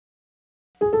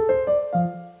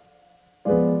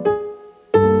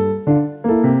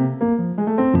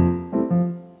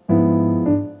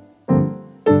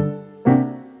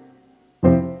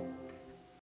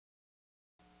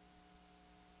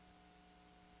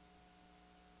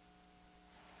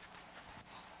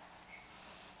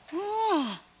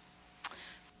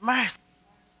Mercy.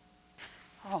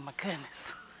 Oh, my goodness.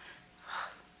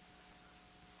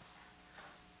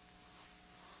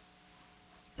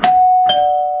 All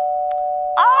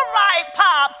right,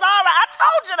 Pops, all right. I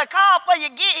told you to call before you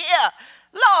get here.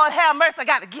 Lord have mercy, I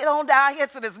got to get on down here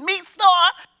to this meat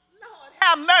store. Lord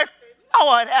have mercy,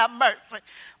 Lord have mercy.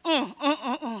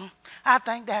 I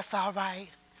think that's all right.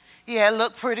 Yeah, it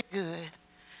looked pretty good.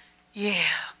 Yeah.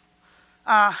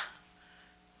 Hi,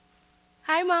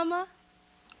 Mama.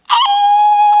 Oh!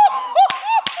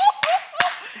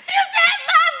 Is that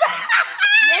my baby?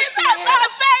 Yes, Is that my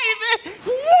baby?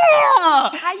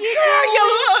 Yeah. How you Girl, doing? you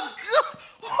look good.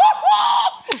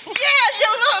 Yeah,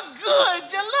 you look good.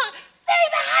 You look,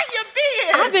 baby, how you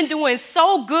been? I've been doing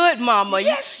so good, Mama.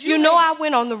 Yes, you know I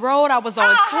went on the road. I was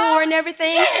on tour and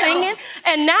everything, singing.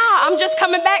 And now I'm just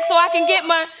coming back so I can get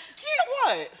my... Get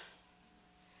what?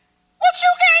 What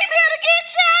you came here to get,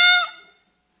 child?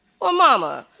 Well,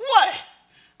 Mama. What?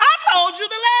 I told you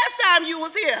the last time you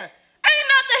was here. Ain't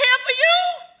nothing here for you.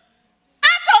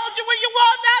 I told you when you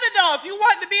walked out the door, if you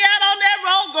wanted to be out on that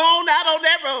road, go on out on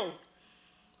that road.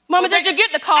 Mama, did you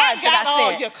get the cards that I got all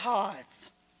sent? your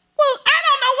cards. Well, I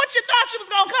don't know what you thought you was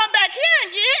going to come back here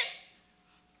and get.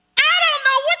 I don't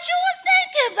know what you was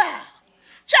thinking about.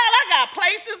 Child, I got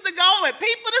places to go and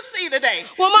people to see today.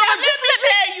 Well, Mama, now, just let me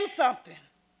tell you something.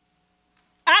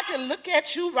 I can look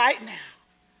at you right now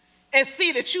and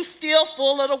see that you still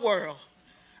full of the world.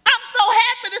 I'm so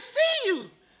happy to see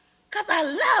you because I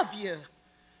love you.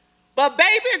 But,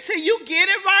 baby, until you get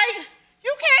it right,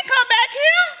 you can't come back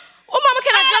here. Well, Mama,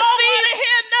 can I just don't see? want to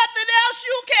hear nothing else.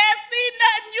 You can't see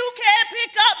nothing. You can't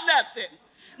pick up nothing.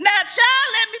 Now, child,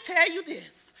 let me tell you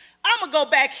this. I'm going to go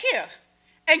back here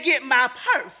and get my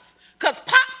purse because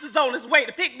Pops is on his way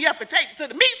to pick me up and take me to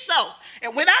the meat store.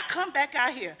 And when I come back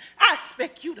out here, I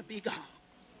expect you to be gone.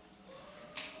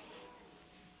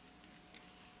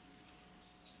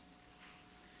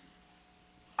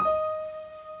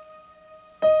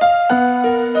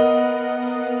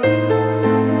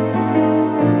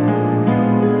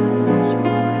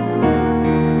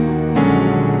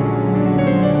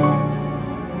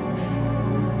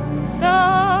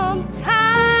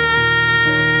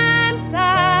 Sometimes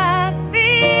I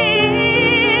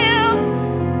feel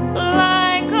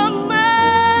like a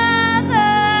motherless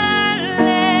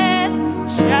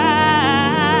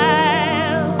child.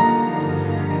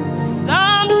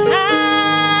 Sometimes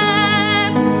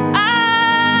I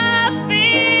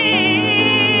feel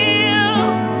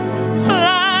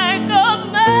like a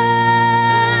motherless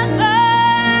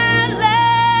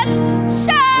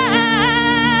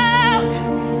child.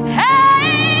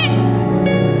 Hey,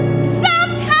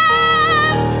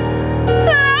 sometimes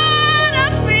Lord, I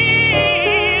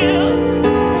feel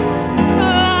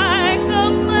like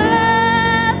a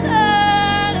motherless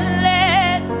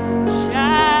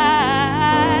child,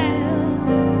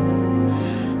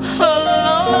 a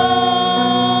long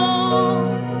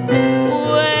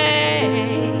way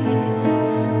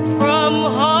from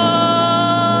home,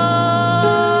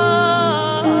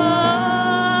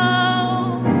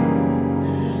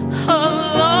 a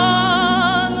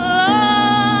long,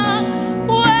 long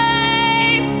way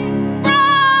from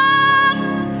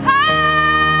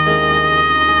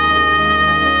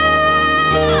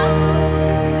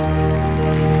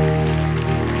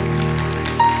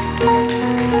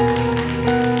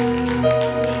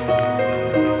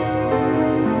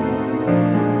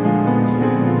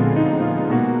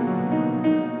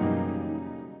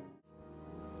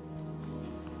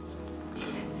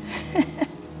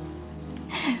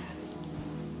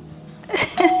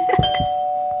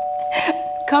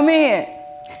Come in.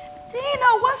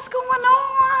 Dino, what's going on?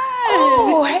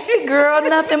 Oh, hey, girl,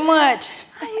 nothing much.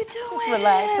 How you doing? Just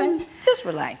relaxing. Just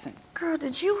relaxing. Girl,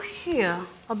 did you hear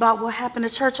about what happened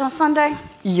at church on Sunday?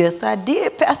 Yes, I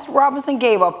did. Pastor Robinson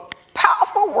gave a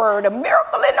powerful word, a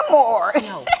miracle in the morgue.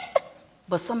 No,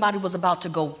 but somebody was about to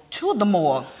go to the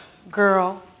morgue.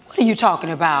 Girl, what are you talking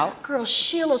about? Girl,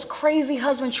 Sheila's crazy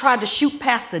husband tried to shoot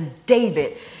Pastor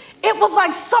David. It was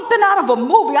like something out of a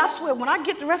movie. I swear, when I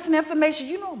get the rest of the information,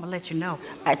 you know I'm gonna let you know.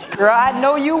 Girl, I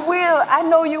know you will. I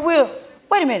know you will.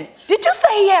 Wait a minute. Did you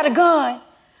say he had a gun?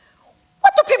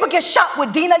 What do people get shot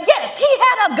with, Dina? Yes, he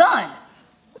had a gun.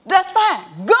 That's fine.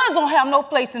 Guns don't have no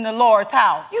place in the Lord's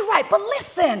house. You're right, but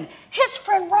listen. His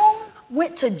friend Rome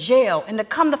went to jail, and to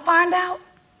come to find out,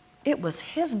 it was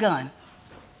his gun.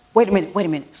 Wait a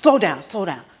minute. Slow down.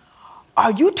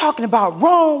 Are you talking about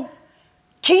Rome?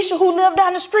 Keisha who lived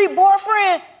down the street,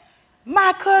 boyfriend?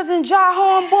 My cousin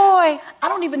Jahon boy. I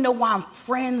don't even know why I'm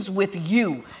friends with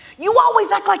you. You always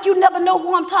act like you never know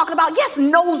who I'm talking about. Yes,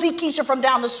 nosy Keisha from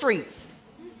down the street.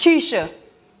 Keisha,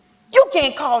 you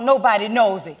can't call nobody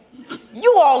nosy.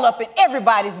 You all up in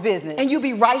everybody's business. And you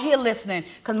be right here listening,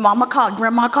 because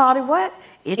Grandma called it what?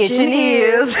 Itching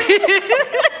ears.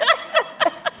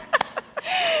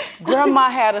 Grandma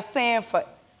had a saying for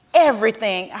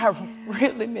everything. I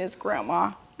really miss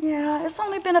Grandma. Yeah, it's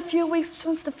only been a few weeks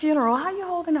since the funeral. How you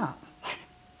holding up?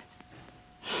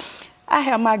 I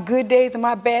have my good days and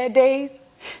my bad days.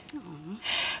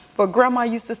 But Grandma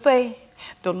used to say,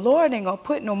 the Lord ain't gonna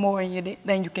put no more in you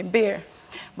than you can bear.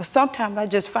 But sometimes I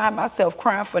just find myself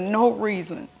crying for no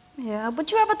reason. Yeah,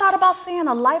 but you ever thought about seeing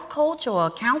a life coach or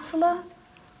a counselor?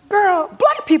 Girl,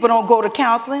 black people don't go to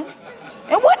counseling.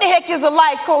 And what the heck is a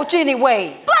life coach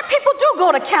anyway? Black people do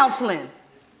go to counseling. And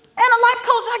a life coach,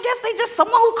 I guess they just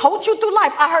someone who coach you through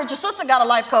life. I heard your sister got a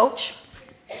life coach.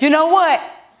 You know what?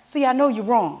 See, I know you're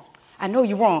wrong.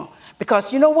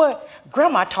 Because you know what?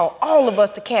 Grandma taught all of us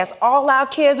to cast all our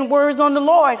cares and worries on the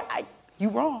Lord. You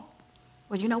wrong.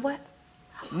 Well, you know what?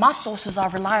 My sources are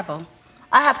reliable.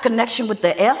 I have connection with the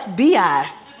FBI.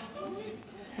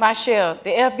 Michelle,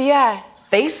 the FBI.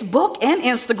 Facebook and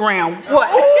Instagram. What?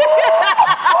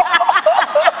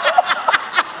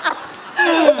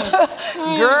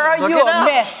 Girl, you a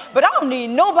mess. But I don't need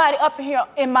nobody up in here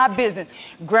in my business.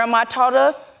 Grandma taught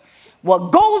us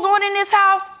what goes on in this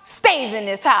house stays in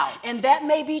this house. And that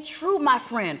may be true, my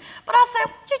friend. But I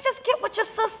said, you just get with your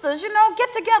sisters,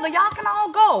 get together. Y'all can all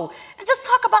go. And just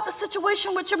talk about the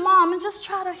situation with your mom and just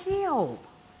try to heal.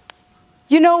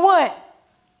 You know what?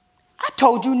 I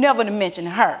told you never to mention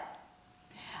her.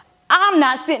 I'm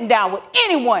not sitting down with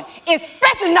anyone,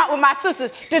 especially not with my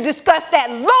sisters, to discuss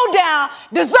that low-down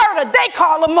deserter they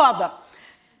call a mother.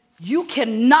 You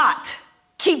cannot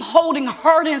keep holding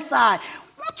hurt inside.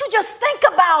 Why don't you just think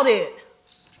about it?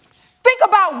 Think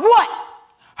about what?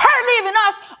 Her leaving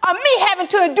us or me having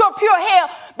to endure pure hell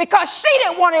because she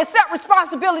didn't want to accept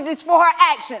responsibilities for her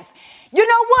actions. You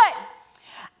know what?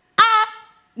 I'm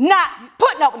not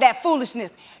putting up with that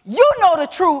foolishness. You know the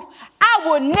truth. I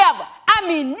will never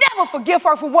forgive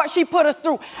her for what she put us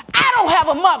through. I don't have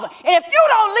a mother. And if you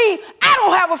don't leave, I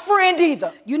don't have a friend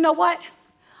either. You know what?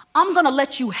 I'm going to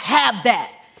let you have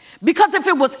that. Because if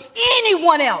it was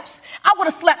anyone else, I would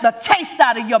have slapped the taste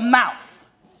out of your mouth.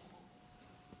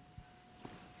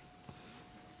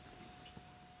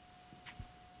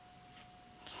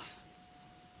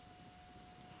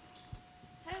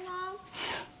 Hey, Mom.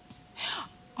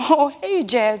 Oh, hey,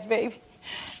 Jazz, baby.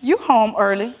 You home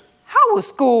early. How was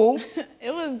school?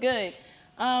 It was good.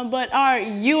 But are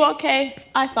you okay?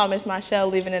 I saw Miss Michelle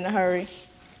leaving in a hurry.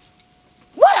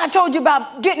 What I told you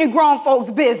about getting in grown folks'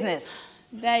 business?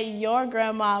 That your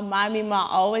grandma, my mama,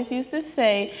 always used to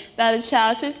say that a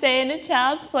child should stay in a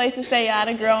child's place to stay out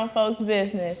of grown folks'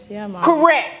 business. Yeah, Mom.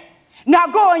 Correct. Now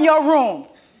go in your room.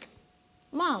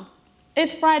 Mom,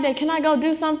 it's Friday. Can I go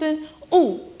do something?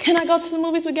 Ooh, can I go to the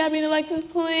movies with Gabby and Alexis,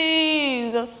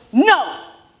 please? No.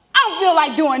 I don't feel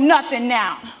like doing nothing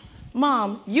now.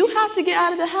 Mom, you have to get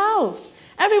out of the house.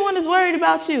 Everyone is worried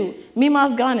about you.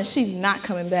 Mima's gone and she's not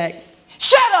coming back.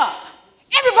 Shut up!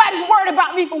 Everybody's worried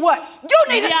about me for what? You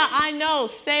need to... Yeah, I know.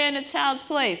 Stay in a child's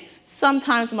place.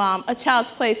 Sometimes, Mom, a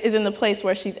child's place is in the place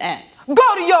where she's at.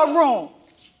 Go to your room.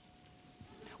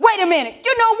 Wait a minute.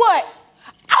 You know what?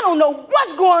 I don't know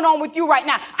what's going on with you right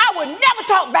now. I would never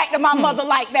talk back to my mother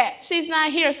like that. She's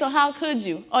not here, so how could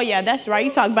you? Oh, yeah, that's right.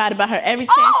 You talk bad about her every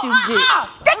chance you get.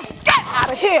 Get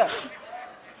out of here.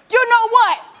 You know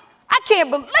what? I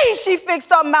can't believe she fixed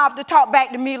her mouth to talk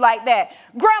back to me like that.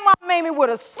 Grandma Mamie would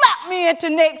have slapped me into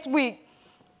next week.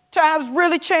 Times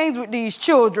really changed with these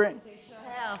children. They sure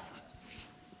have.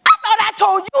 I thought I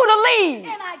told you to leave.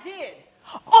 And I did.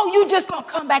 Oh, you just gonna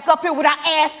come back up here without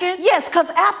asking? Yes, because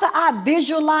after I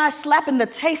visualized slapping the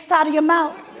taste out of your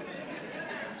mouth,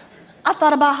 I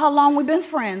thought about how long we've been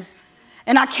friends.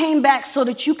 And I came back so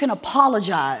that you can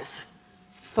apologize.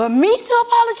 For me to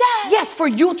apologize? Yes, for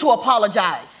you to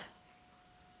apologize.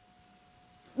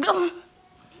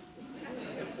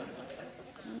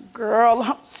 Girl,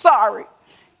 I'm sorry.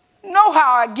 Know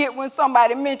how I get when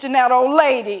somebody mention that old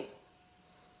lady.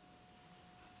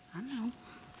 I know.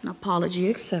 An apology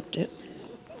accepted.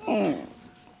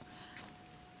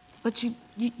 But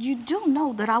you do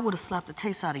know that I would have slapped the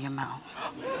taste out of your mouth.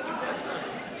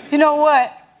 You know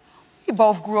what? We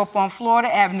both grew up on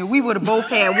Florida Avenue. We would have both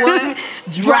had what?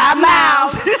 Dry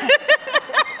mouths.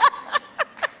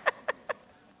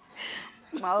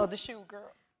 My other shoe,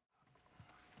 girl.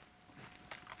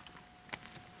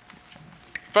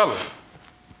 Fellas,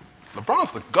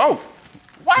 LeBron's the GOAT.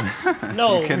 What?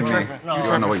 No, You kidding me? No. You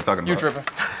don't know what you're talking about. You tripping.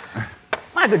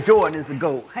 Michael Jordan is the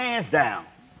GOAT, hands down.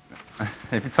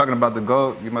 If you're talking about the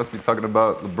GOAT, you must be talking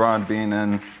about LeBron being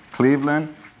in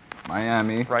Cleveland,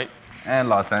 Miami, Right. and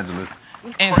Los Angeles.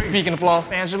 And speaking of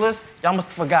Los Angeles, y'all must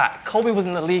have forgot. Kobe was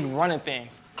in the league running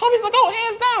things. Kobe's the GOAT,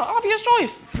 hands down. Obvious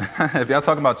choice. If y'all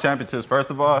talking about championships, first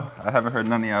of all, I haven't heard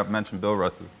none of y'all mention Bill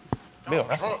Russell. Bill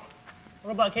Russell.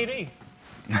 What about KD?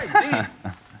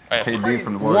 KD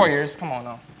from the Warriors. Come on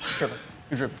now. You tripping.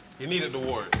 You tripping. He needed the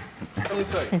Warriors. Let me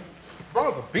tell you,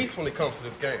 LeBron's a beast when it comes to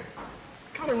this game.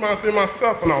 Kind of reminds me of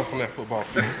myself when I was on that football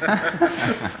field.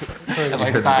 That's why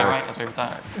he retired, right? That's why he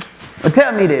retired. But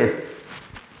tell me this,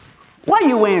 why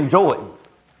you wearing Jordans?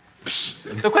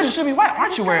 The question should be, why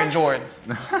aren't you wearing Jordans?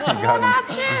 Why not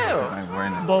chill? I ain't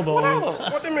wearing it. Bobos.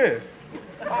 What them is?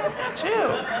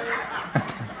 Chill.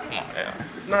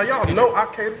 Now, y'all know I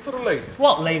cater to the ladies.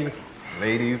 What, ladies?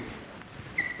 Ladies,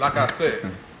 Like I said,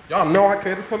 y'all know I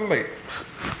cater to the ladies.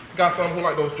 Got some who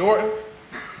like those Jordans.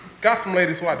 Got some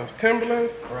ladies who like those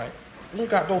Timberlands. Right. You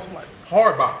got those who like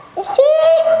hard bottoms.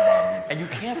 And you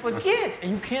can't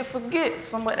forget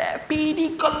some of that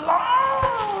PD cologne.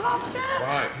 You know what I'm saying?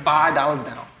 Right. $5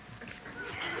 down.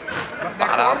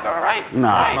 $5 down, right?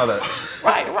 Nah. smell that.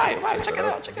 Right. Check it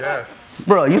out. Yes.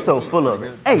 Bro, you so full of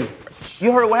it. Hey,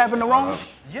 you heard what happened to Rome?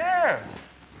 Yes.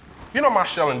 You know my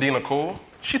Shell and Dina cool.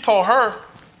 She told her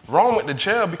Rome went to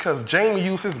jail because Jamie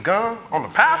used his gun on the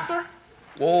pastor.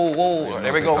 Whoa.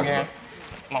 There we go again.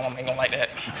 My mom ain't gonna like that.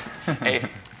 Hey,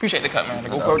 appreciate the cut, man.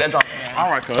 Go cover that drop, man. All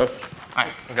right, cuz. All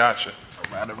right. Gotcha.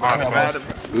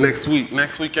 Next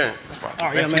weekend. All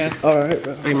right, yeah, man. All right,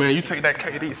 bro. Hey, man, you take that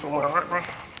KD somewhere, all right, bro?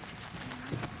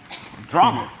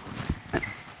 Drama.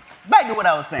 Back to what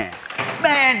I was saying.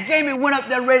 Man, Jamie went up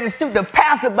there ready to shoot the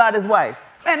pastor about his wife.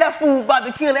 Man, that fool about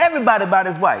to kill everybody about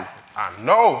his wife. I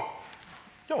know.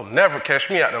 You'll never catch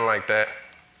me acting like that.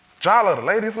 Y'all love the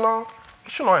ladies and all,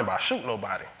 but you know I ain't about to shoot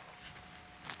nobody.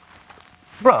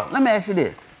 Bro, let me ask you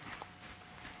this.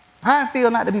 How I feel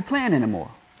not to be playing anymore?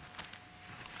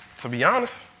 To be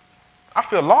honest, I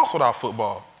feel lost without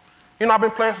football. You know, I've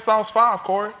been playing since I was 5,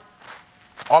 Corey.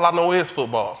 All I know is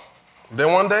football.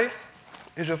 Then one day,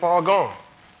 it's just all gone.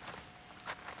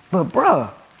 But bro,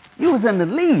 you was in the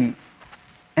league,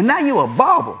 and now you a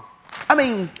barber. I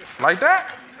mean, Like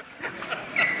that?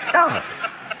 dog,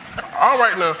 All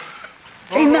right now.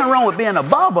 ain't nothing wrong with being a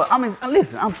barber. I mean,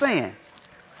 listen, I'm saying,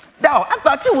 dog, I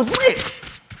thought you was rich.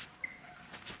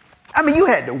 I mean, you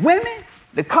had the women,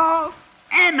 the cars,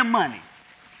 and the money.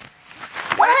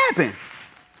 What happened?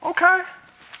 Okay.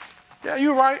 Yeah,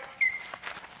 you're right.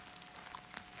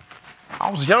 I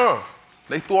was young.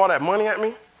 They threw all that money at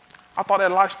me. I thought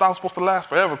that lifestyle was supposed to last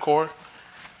forever, Corey.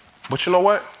 But you know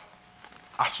what?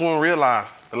 I soon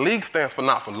realized the league stands for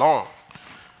not for long.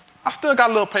 I still got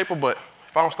a little paper, but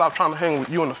if I don't stop trying to hang with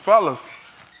you and the fellas,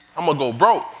 I'm gonna go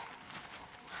broke.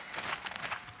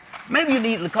 Maybe you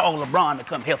need to call LeBron to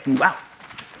come help you out.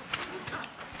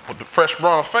 With the fresh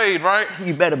brown fade, right?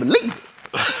 You better believe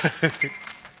it.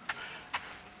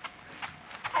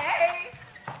 Hey.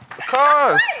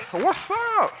 Cuz, what's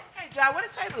up? Hey, John, where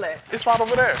the table at? It's right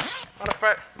over there. Matter of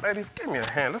fact, ladies, give me a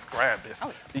hand. Let's grab this.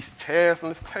 These chairs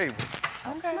and this table.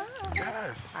 Okay.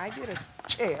 Yes. I get a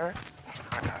chair.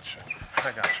 I got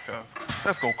you, cuz.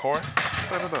 Let's go, Corey.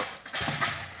 Set it up.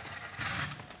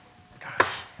 Gosh,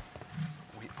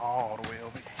 we all the way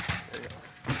over here.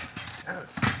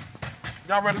 Yes.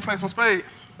 Y'all ready to play some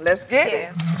spades? Let's get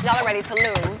Yes. Y'all are ready to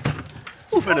lose.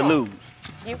 Who finna lose?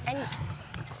 You and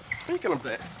Speaking of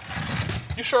that,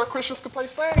 you sure Christians can play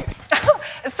spades?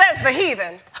 says the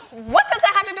heathen. What does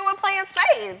that have to do with playing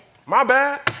spades? My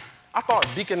bad. I thought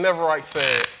Deacon Neverite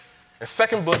said in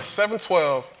 2nd book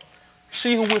 7:12,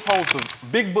 she who withholds the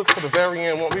big books to the very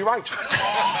end won't be righteous.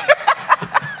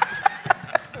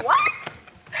 What?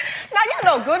 Now you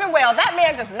know good and well that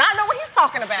man does not know what he's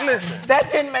talking about. Listen,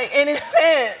 That didn't make any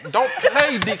sense. don't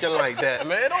play Deacon like that,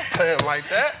 man. Don't play him like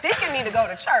that. Deacon need to go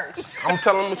to church. I'm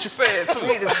telling him what you said, too.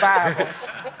 Read his Bible.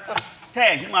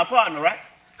 Taz, you my partner, right?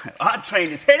 Our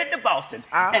train is headed to Boston,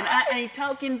 and I ain't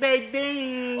talking baked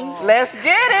beans. Let's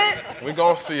get it. We're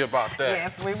going to see about that.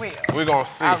 Yes, we will. We're going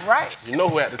to see. All right. You know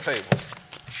who at the table.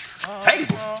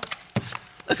 Table.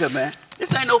 Look at man,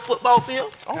 this ain't no football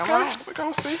field. Okay, we're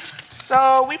going to see.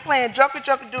 So we playing Joker,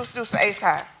 Joker, Deuce, Deuce, Ace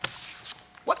High.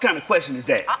 What kind of question is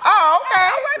that? Oh, okay.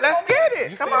 All right, Let's get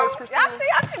it. You Come see on. this, Christina? I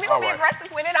see. We're going to be All right.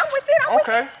 aggressive with it. I'm with it. I'm with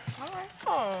Okay. it.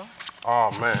 Oh.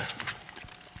 Oh, man.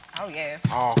 Oh, yes.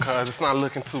 Oh, cuz it's not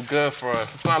looking too good for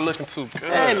us. It's not looking too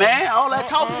good. Hey man, all that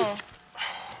talking.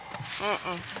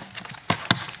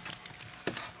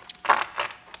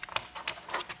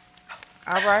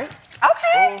 All right.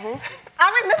 Okay.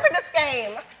 I remember this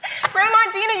game. Grandma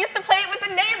Dina used to play it with the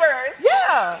neighbors.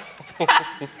 Yeah.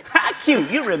 How cute.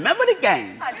 You remember the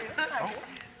game. I do.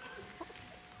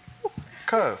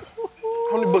 Cuz,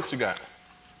 how many books you got?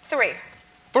 3.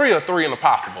 3 or 3 in the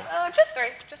possible? Just 3.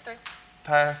 Just 3.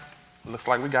 Taz, looks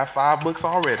like we got 5 books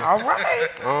already. All right.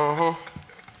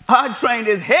 Our train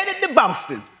is headed to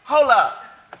Boston. Hold up.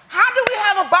 How do we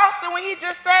have a Boston when he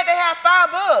just said they have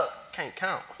 5 books? Can't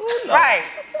count. Right.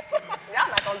 Y'all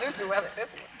not gonna do too well at this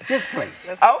one. Just play.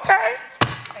 Okay.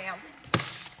 Bam.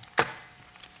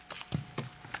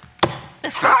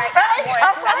 All right.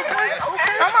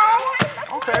 Come on.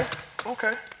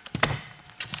 Okay.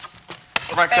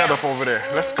 Rack that up over there.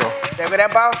 Let's go. There with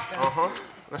that Boston.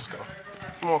 Let's go.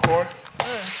 Come on, Corey.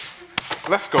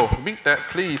 Let's go. Beat that,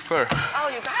 please, sir. Oh,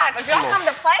 you guys, did y'all come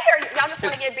to play or y'all just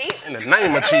want to get beat? In the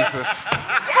name of Jesus.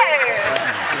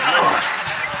 Yeah.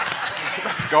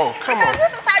 Let's go. Come Because on.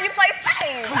 this is how you play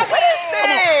spades. What is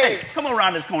Hey, this? come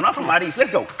around this corner. I'm from out east.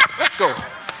 Let's go. Let's go.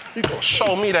 You gonna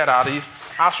show me that out east.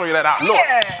 I'll show you that out north.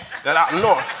 Yeah. That out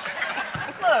north.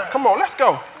 Look, Come on, let's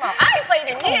go. come on, I ain't played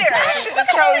in years. I should have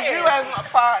chose you as my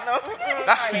partner.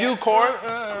 That's for you, Corey.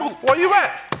 Where you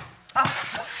at?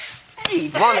 Hey,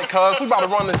 Run it, cuz. We about to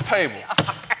run this table.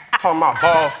 Talking about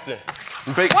Boston.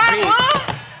 Baked What? beans.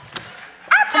 What?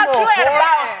 I thought on, you had boy. a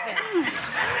Boston.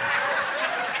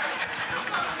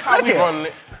 How we Look here. running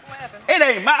it? it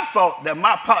ain't my fault that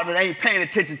my partner ain't paying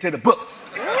attention to the books.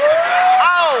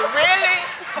 Oh, really?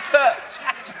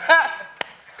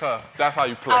 Cuz that's how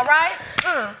you play. All right.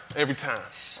 Every time.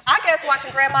 I guess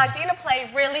watching Grandma Dina play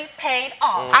really paid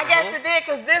off. I guess it did,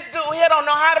 because this dude here don't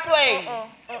know how to play.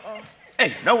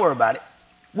 Hey, don't worry about it.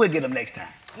 We'll get them next time.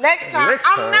 Next time, Next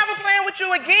I'm time. never playing with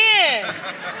you again.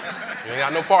 You ain't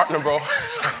got no partner, bro.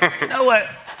 You know what?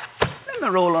 Let me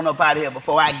roll on up out of here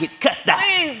before I get cussed out.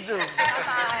 Please do.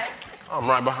 I'm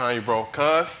right behind you, bro.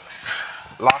 Cuz,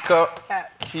 lock up.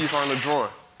 Keys on the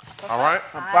drawing. All right?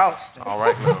 Boston. All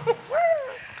right now.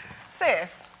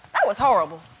 Sis, that was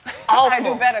horrible. I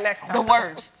do better next time. The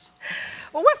worst.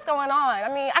 Well, what's going on? I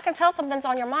mean, I can tell something's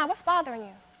on your mind. What's bothering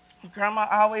you? Grandma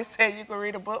always said you could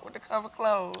read a book with the cover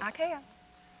closed. I can.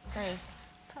 Chris,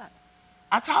 What's up?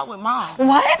 I talked with Mom.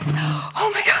 What? Oh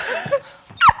my gosh.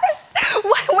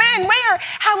 When? Where?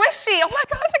 How is she? Oh my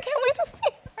gosh, I can't wait to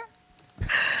see her.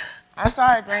 I saw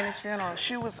her at Granny's funeral.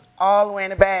 She was all the way in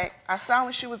the back. I saw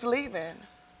when she was leaving.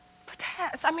 But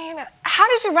Tess, I mean, how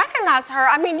did you recognize her?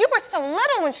 I mean, you were so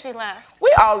little when she left.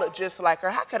 We all look just like her.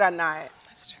 How could I not?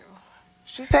 That's true.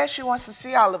 She said she wants to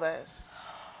see all of us.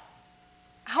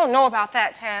 I don't know about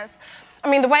that, Tess. I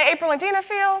mean, the way April and Dina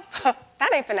feel,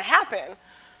 that ain't finna happen.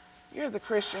 You're the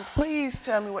Christian. Please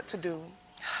tell me what to do.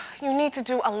 You need to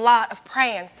do a lot of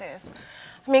praying, sis.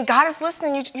 I mean, God is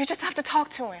listening. You just have to talk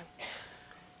to him.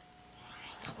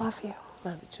 I love you.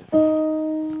 Love you too.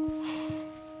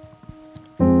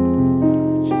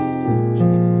 Jesus,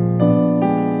 Jesus, Jesus.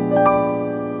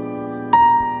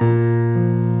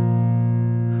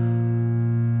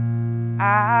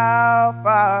 Our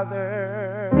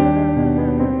Father,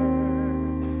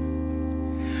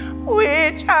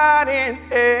 which art in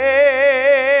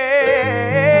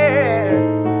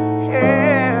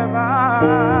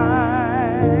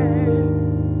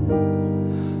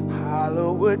heaven,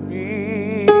 hallowed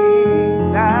be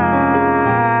thy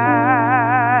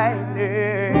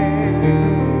name.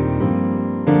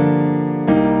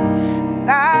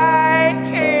 Thy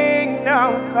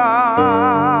kingdom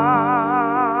come,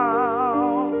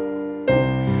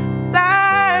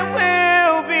 thy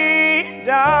will be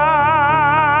done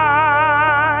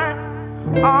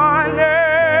on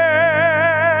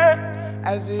earth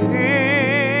as it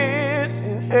is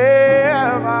in heaven.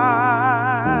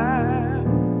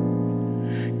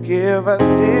 Give us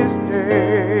this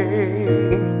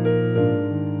day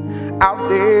our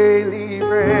daily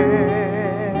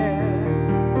bread,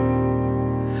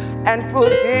 and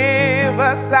forgive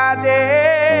us our debts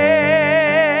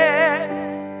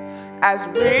as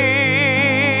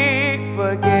we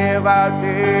forgive our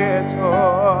debtors.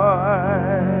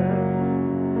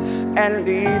 And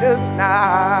lead us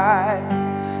not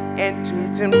into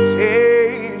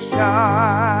temptation,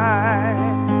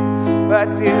 but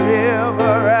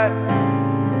deliver us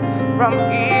from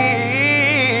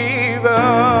evil.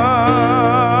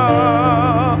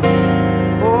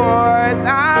 For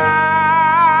thine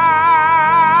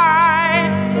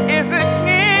is the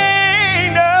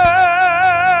kingdom,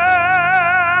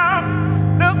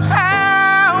 the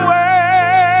power,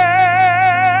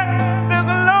 the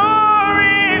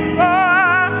glory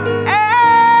forever.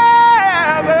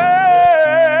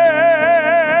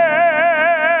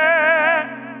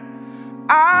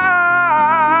 Amen.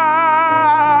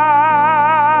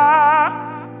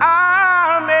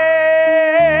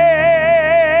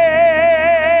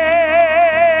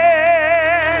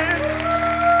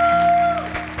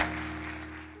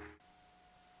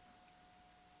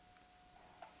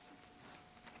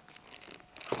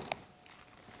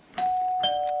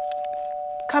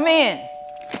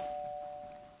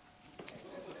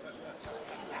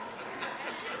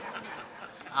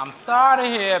 I'm sorry to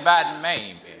hear about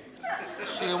Mamie.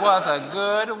 She was a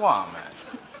good woman.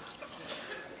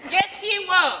 Yes, she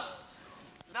was.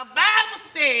 The Bible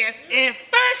says in 1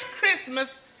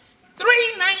 Christmas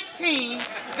 3:19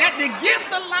 that the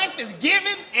gift of life is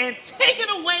given and taken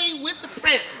away with the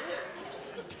present.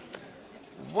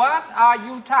 What are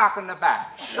you talking about?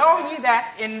 Show me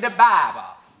that in the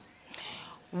Bible.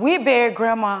 We buried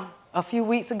Grandma a few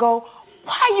weeks ago.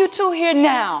 Why are you two here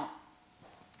now?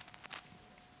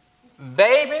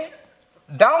 Baby,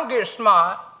 don't get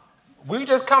smart. We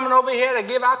just coming over here to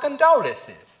give our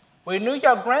condolences. We knew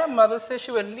your grandmother said she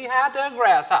would leave out a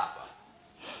grasshopper.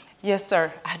 Yes,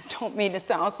 sir. I don't mean to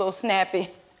sound so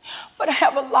snappy, but I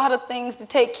have a lot of things to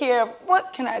take care of.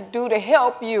 What can I do to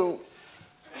help you?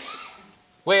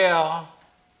 Well,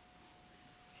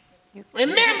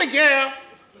 remember, girl,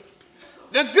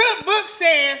 the good book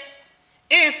says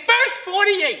in verse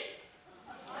 48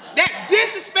 that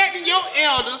disrespecting your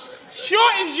elders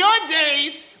shortens your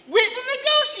days with the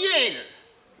negotiator.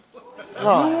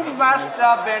 You must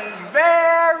have been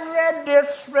very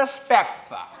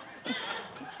disrespectful.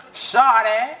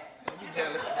 Sorry. You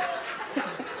jealous?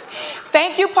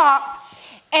 Thank you, Pops.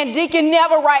 And Deacon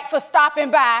Neverright for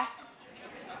stopping by.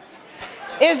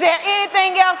 Is there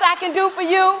anything else I can do for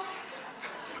you?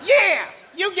 Yeah.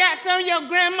 You got some of your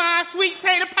grandma's sweet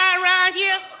tater pie around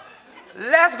here?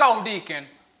 Let's go, Deacon.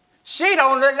 She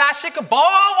don't look like she could boil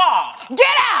water.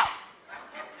 Get out!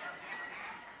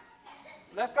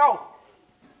 Let's go.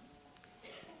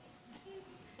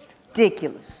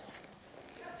 Ridiculous.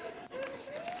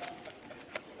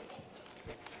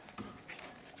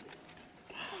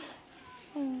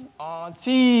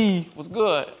 Auntie, what's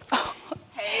good?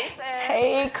 Hey, sis.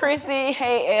 Hey, Chrissy.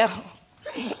 Hey, Elle.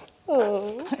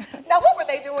 Now, what were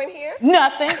they doing here?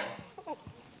 Nothing.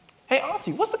 Hey,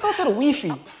 Auntie, what's the code to the Wi-Fi?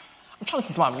 I'm trying to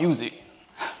listen to my music.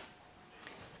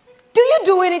 Do you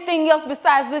do anything else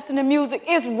besides listen to music?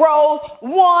 It's rows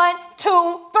 1, 2, 3.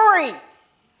 All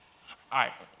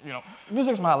right, you know,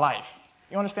 music's my life.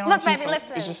 You understand? Look, Auntie? baby, So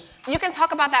listen. it's just... You can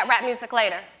talk about that rap music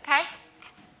later, okay?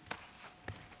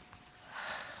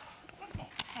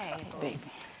 Hey, baby.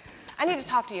 I need to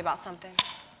talk to you about something.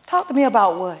 Talk to me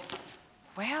about what?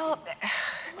 Well,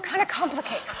 it's kind of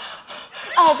complicated.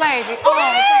 Oh, baby. Oh,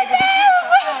 baby.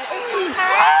 It's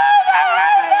okay.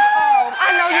 Oh,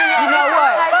 I know you know. You know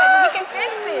what? Okay, baby. We can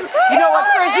fix it. You know what,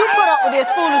 Chris? You put up with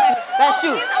this foolishness. That's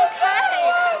you. It's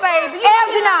okay, baby.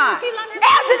 Algernon! He loves his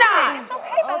Algernon! It's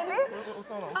okay, baby. What's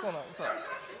going on? What's going on? What's up?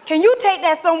 Can you take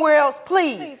that somewhere else,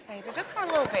 please? Please, baby, just for a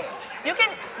little bit. We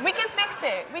can fix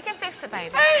it. We can fix it,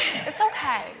 baby. It's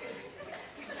okay.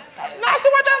 Nasty,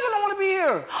 why Jasmine don't want to be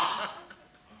here?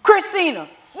 Christina,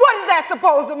 what is that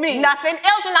supposed to mean? Nothing.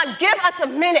 Algernon, give us a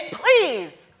minute,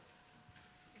 please.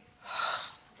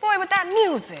 Boy, with that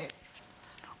music.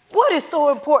 What is so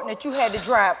important that you had to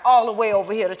drive all the way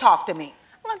over here to talk to me?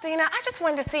 Look, Dina, I just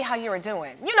wanted to see how you were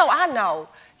doing. You know, I know.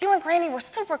 You and Granny were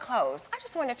super close. I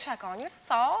just wanted to check on you,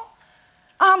 that's all.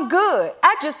 I'm good.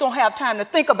 I just don't have time to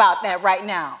think about that right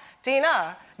now.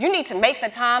 Dina, you need to make the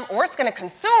time or it's gonna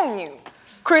consume you.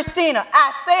 Christina,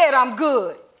 I said I'm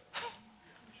good.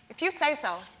 If you say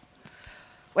so.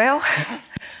 Well,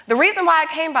 the reason why I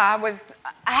came by was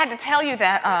I had to tell you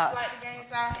that, Like the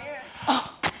games out here.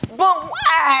 But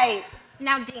why?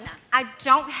 Now, Dina, I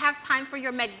don't have time for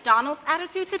your McDonald's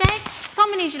attitude today, so I'm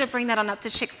gonna need you to bring that on up to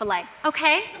Chick-fil-A,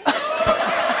 okay?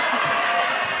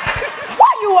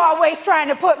 Why you always trying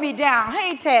to put me down?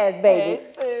 Hey, Taz, baby.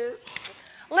 Hey,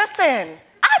 listen,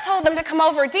 I told them to come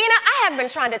over. Dina, I have been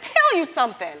trying to tell you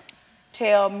something.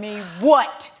 Tell me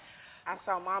what? I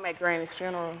saw Mom at Granny's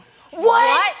funeral.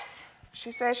 What?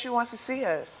 She said she wants to see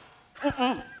us.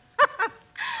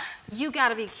 You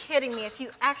gotta be kidding me if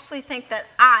you actually think that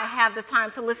I have the time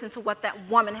to listen to what that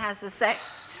woman has to say.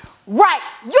 Right,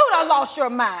 you done lost your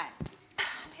mind.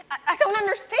 I don't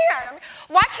understand. I mean,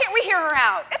 why can't we hear her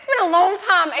out? It's been a long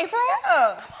time, April.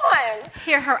 Yeah. Come on.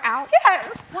 Hear her out?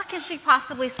 Yes. What can she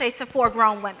possibly say to 4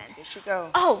 grown women? Here she go.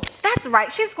 Oh, that's right.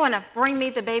 She's going to bring me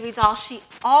the baby doll she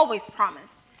always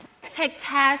promised. Take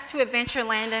Taz to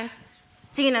Adventureland and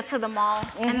Dina to the mall.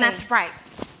 And that's right.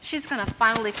 She's going to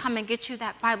finally come and get you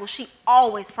that Bible she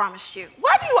always promised you.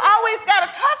 Why do you always got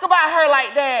to talk about her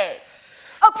like that?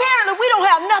 Apparently, we don't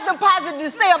have nothing positive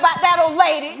to say about that old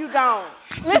lady. You don't.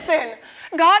 Listen,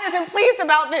 God isn't pleased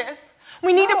about this.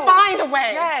 We need to find a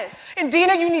way. Yes. And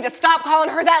Dina, you need to stop calling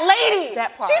her that lady.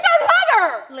 That part. She's our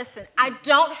mother. Listen, I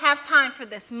don't have time for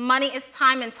this. Money is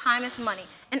time and time is money.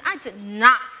 And I did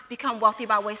not become wealthy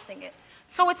by wasting it.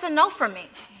 So it's a no for me.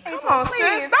 Come on, Please,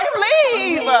 sis. Don't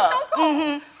leave. Please, don't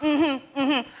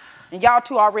go. And y'all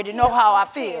two already know how I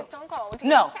feel. Please, don't go. Dina,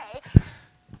 No. stay.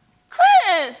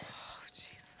 Yes.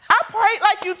 I prayed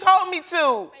like you told me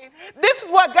to. This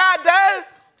is what God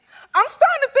does. I'm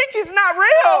starting to think he's not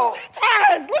real.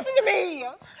 Taz, listen to me.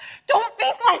 Don't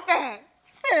think like that.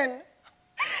 Listen,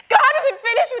 God isn't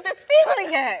finished with this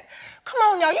family yet. Come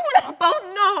on now, you and I both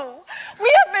know. We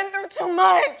have been through too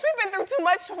much. We've been through too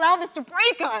much to allow this to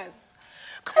break us.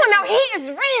 Come on now, he is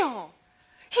real.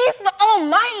 He's the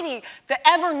Almighty, the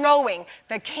ever-knowing,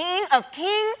 the King of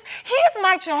Kings. He is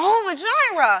my Jehovah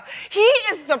Jireh. He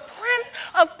is the Prince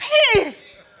of Peace.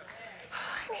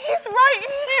 He's right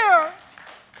here.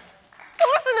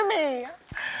 Listen to me.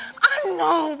 I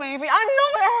know, baby. I know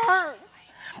it hurts.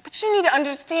 But you need to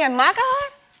understand, my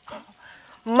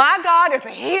God is a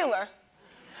healer.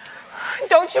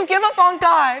 Don't you give up on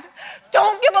God.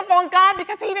 Don't give up on God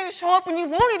because he didn't show up when you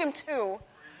wanted him to.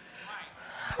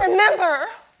 Remember,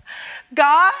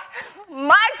 God,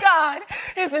 my God,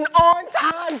 is an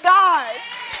on-time God.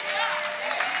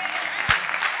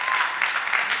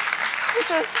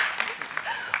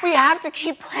 We have to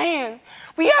keep praying.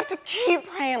 We have to keep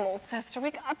praying, little sister.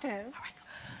 We got this. All right.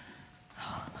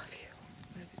 Oh, I love you.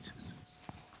 Love you too, sis.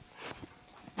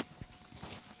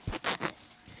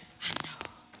 I know.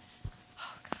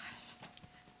 Oh, gosh.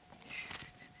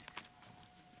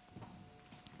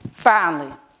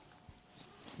 Finally,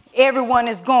 everyone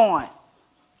is gone,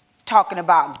 talking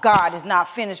about God is not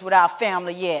finished with our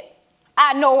family yet.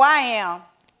 I know I am.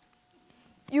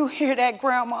 You hear that,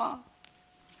 Grandma?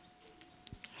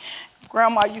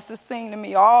 Grandma used to sing to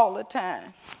me all the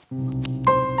time.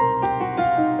 And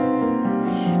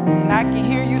I can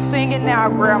hear you sing it now,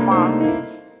 Grandma.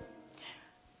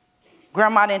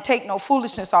 Grandma didn't take no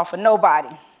foolishness off of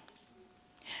nobody.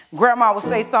 Grandma would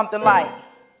say something like,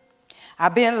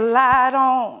 I've been lied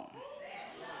on,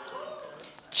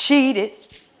 cheated,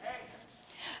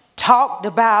 talked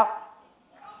about,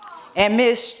 and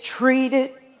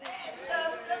mistreated.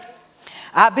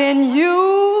 I've been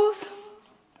used,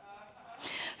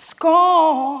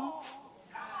 scorned,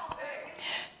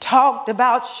 talked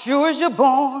about sure as you're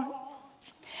born.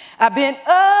 I've been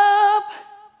up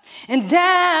and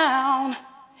down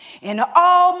and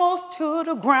almost to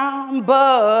the ground,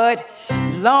 but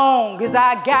long as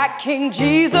I got King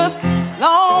Jesus,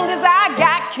 long as I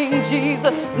got King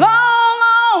Jesus,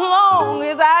 long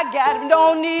as I got him,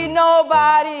 don't need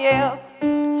nobody else.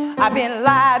 I've been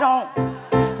lied on,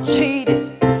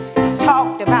 cheated,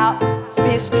 talked about,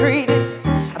 mistreated.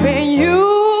 I've been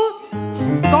used,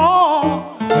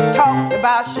 scorned, talked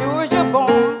about sure as you're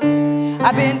born.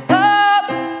 I've been up,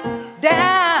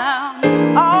 down,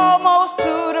 almost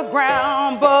to the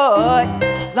ground, but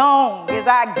long as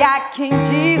I got King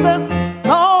Jesus,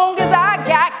 long as I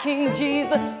got King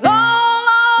Jesus,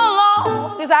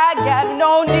 long as I got him,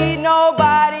 don't need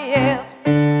nobody else.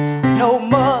 No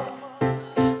mother,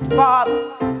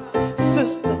 father,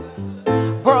 sister,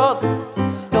 brother,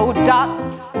 no doctor,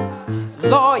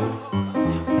 lawyer,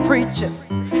 preacher,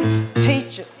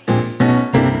 teacher.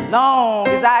 Long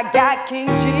as I got King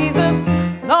Jesus,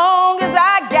 long as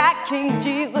I got King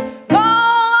Jesus,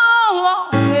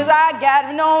 long as I got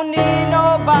him, don't need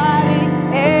nobody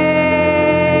else.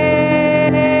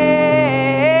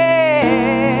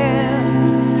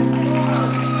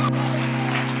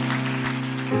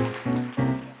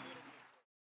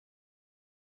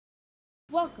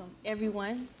 Welcome,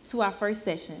 everyone, to our first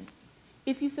session.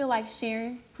 If you feel like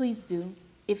sharing, please do.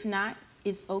 If not,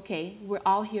 it's okay. We're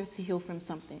all here to heal from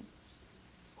something.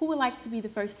 Who would like to be the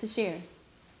first to share?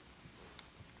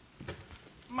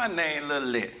 My name Lil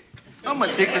Lit. I'm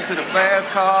addicted to the fast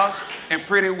cars and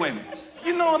pretty women.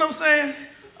 You know what I'm saying?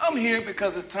 I'm here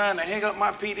because it's time to hang up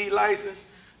my PD license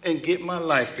and get my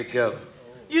life together.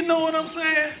 You know what I'm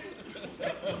saying?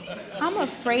 I'm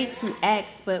afraid to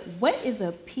ask, but what is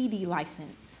a PD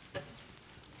license?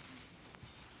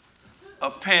 A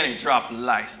panty drop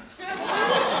license. You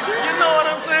know what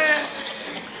I'm saying?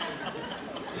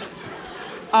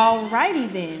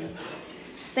 Alrighty then.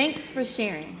 Thanks for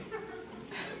sharing.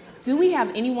 Do we have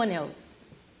anyone else?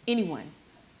 Anyone?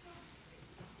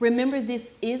 Remember,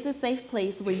 this is a safe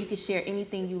place where you can share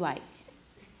anything you like.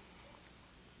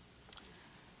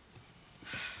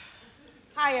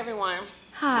 Hi, everyone.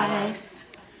 Hi.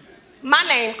 My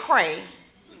name Cray,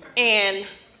 and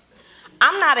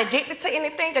I'm not addicted to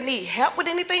anything or need help with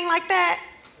anything like that.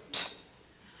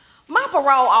 My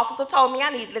parole officer told me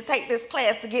I needed to take this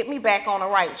class to get me back on the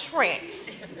right track.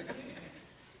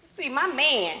 See, my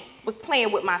man was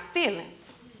playing with my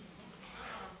feelings.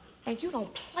 And you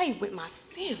don't play with my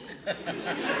feelings.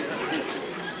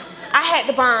 I had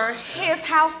to burn his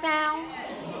house down,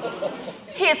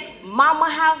 his mama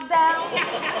house down,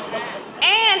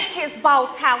 and his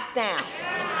boss house down.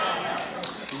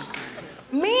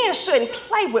 Men shouldn't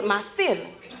play with my feelings.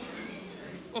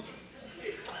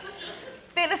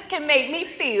 Feelings can make me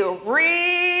feel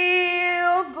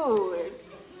real good.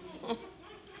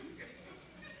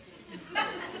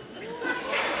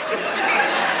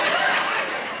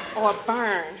 Or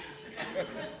burn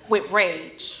with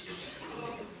rage.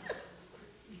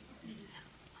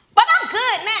 But I'm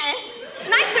good now.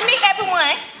 Nice to meet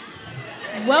everyone.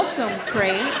 Welcome,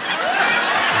 Craig.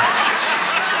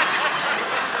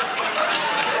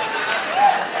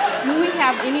 Do we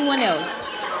have anyone else?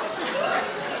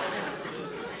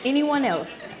 Anyone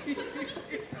else?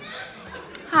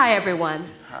 Hi, everyone.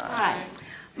 Hi.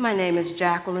 My name is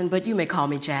Jacqueline, but you may call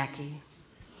me Jackie.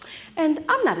 And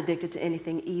I'm not addicted to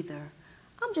anything either.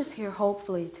 I'm just here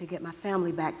hopefully to get my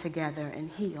family back together and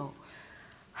heal.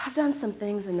 I've done some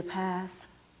things in the past,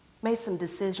 made some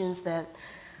decisions that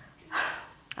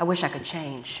I wish I could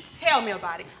change. Tell me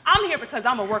about it. I'm here because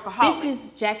I'm a workaholic.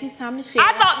 This is Jackie's time to share.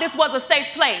 I thought this was a safe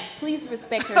place. Please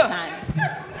respect her time.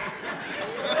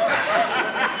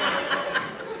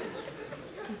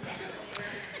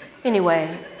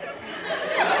 Anyway,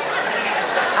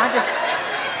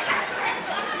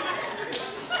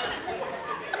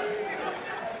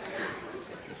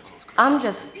 I'm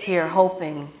just here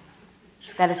hoping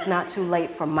that it's not too late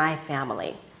for my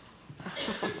family.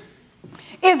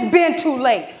 It's been too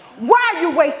late. Why are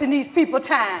you wasting these people's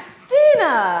time?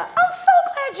 Dina, I'm so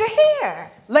glad you're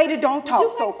here. Lady, don't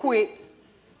talk so quick.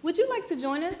 Would you like to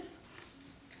join us?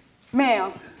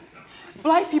 Ma'am,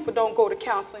 black people don't go to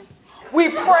counseling. We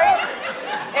pray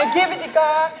and give it to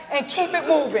God and keep it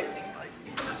moving.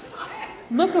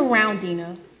 Look around,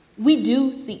 Dina. We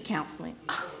do seek counseling.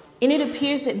 And it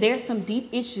appears that there's some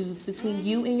deep issues between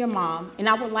you and your mom, and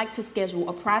I would like to schedule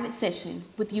a private session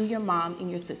with you, your mom, and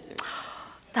your sisters.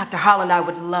 Dr. Holland, I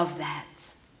would love that.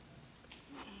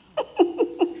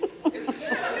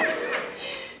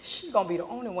 She's gonna be the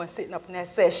only one sitting up in that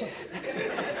session.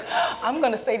 I'm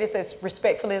gonna say this as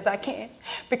respectfully as I can,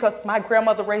 because my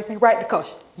grandmother raised me right,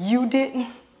 because you didn't.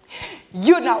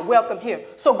 You're not welcome here.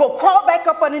 So go crawl back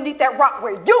up underneath that rock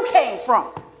where you came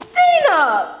from.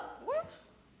 Dina!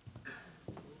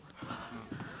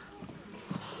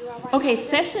 Okay,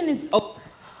 session is open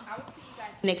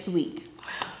next week.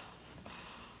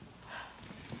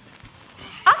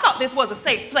 I thought this was a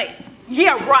safe place.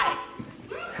 Yeah, right.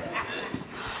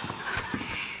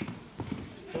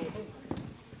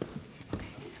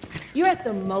 You're at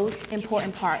the most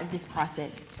important part of this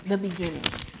process, the beginning.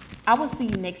 I will see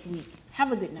you next week.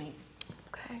 Have a good night.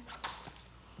 Okay.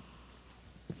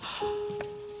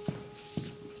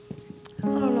 I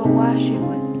don't know why she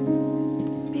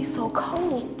would be so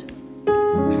cold.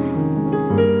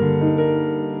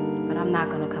 But I'm not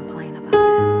gonna complain about it.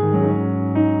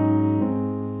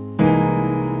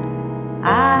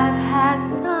 I've had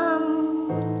some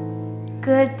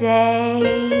good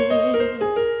days.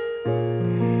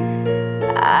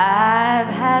 I've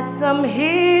had some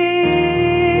hills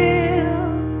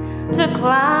to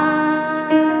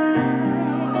climb.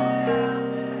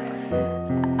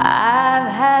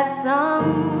 I've had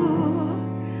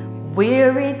some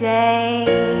weary days.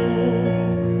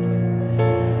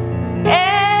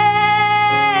 And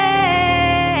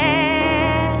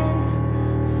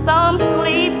some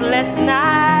sleepless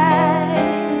nights.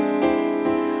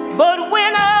 But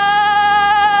when I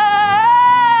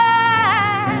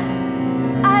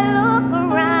look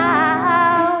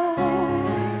around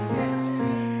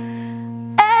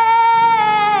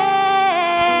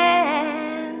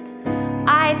and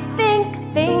I think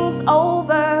things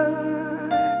over,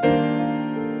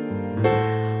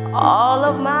 all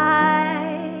of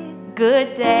my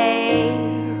good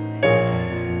days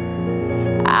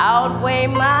outweigh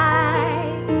my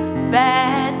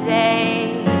bad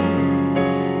days,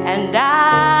 and I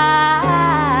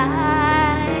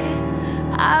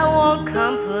won't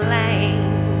complain.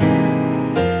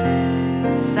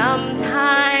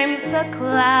 Sometimes the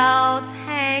clouds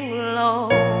hang low.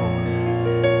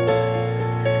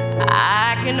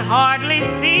 I can hardly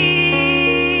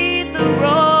see the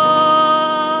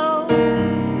road.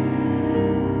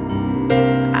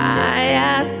 I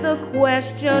ask the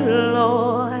question,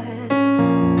 Lord,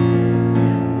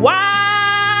 why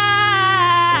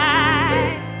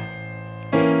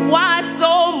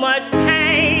so much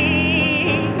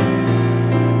pain?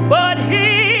 But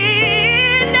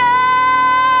He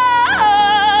knows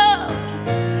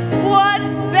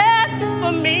what's best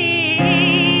for me.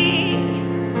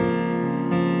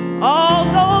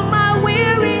 Although my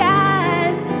weary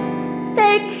eyes,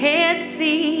 they can't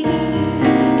see.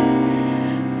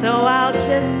 So I'll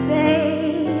just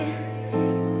say,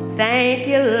 thank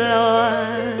you,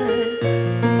 Lord.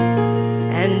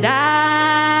 And I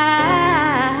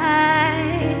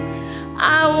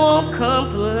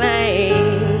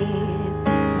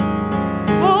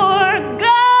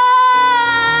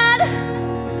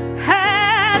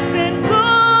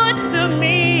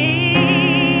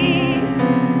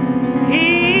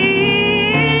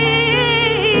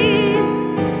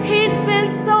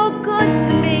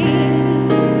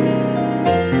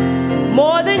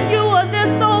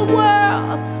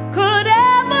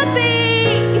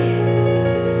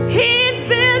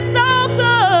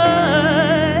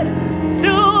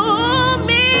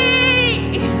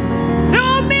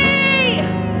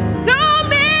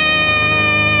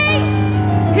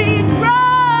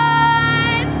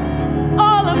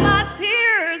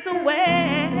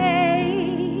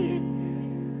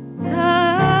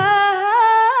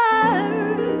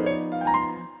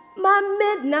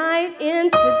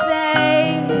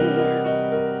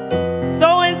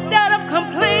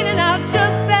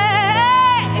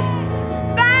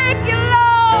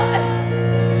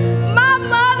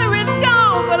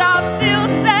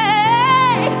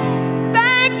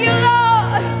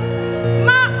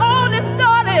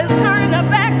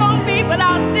back on me, but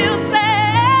I'll still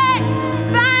say,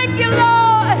 thank you,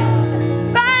 Lord.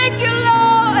 Thank you,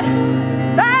 Lord.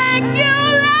 Thank you,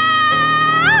 Lord.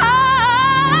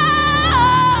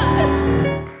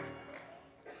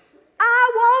 I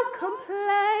won't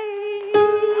complain.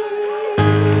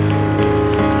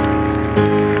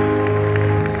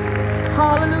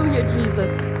 Hallelujah,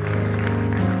 Jesus.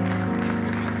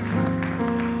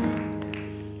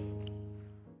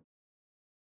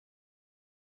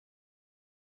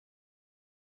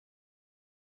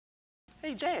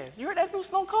 Hey, Jazz, you heard that new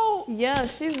Snow Cold? Yeah,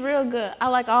 she's real good. I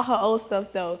like all her old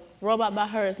stuff, though. Robot by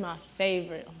Her is my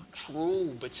favorite. Oh my God.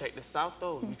 True, but check this out,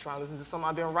 though. You trying to listen to something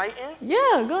I've been writing?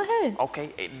 Yeah, go ahead.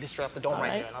 Okay, hey, this straight up the dome right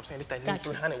there. You know what I'm saying? This that new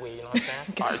 300 way, you know what I'm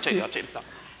saying? All right, check this out.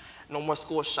 No more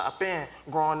school shopping.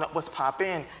 Growing up, what's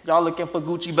poppin'? Y'all looking for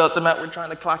Gucci belts. I'm out here trying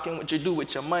to clock in what you do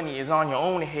with your money. Is on your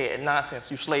own head. Nonsense.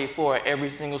 You slave for it every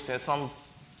single cent.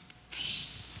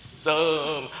 Okay,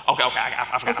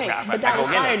 I forgot. But that was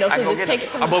fire, though, so just take it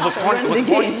from the top and run it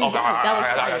again. That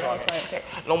was fire.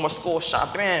 No more school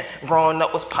shopping. Growing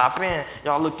up, what's poppin'?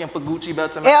 Y'all looking for Gucci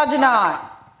belts. Algernon,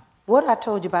 what I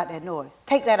told you about that noise?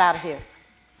 Take that out of here.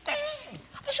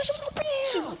 She was gonna be here.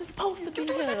 She wasn't supposed to be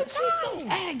here. She's so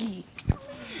aggy.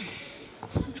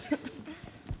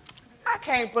 I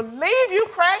can't believe you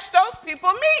crashed those people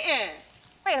meeting.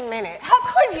 Wait a minute. How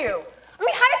could you? I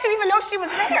mean, how did you even know she was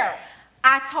there?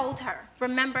 I told her,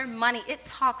 remember, money, it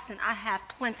talks and I have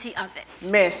plenty of it.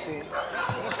 Messy.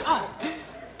 Oh.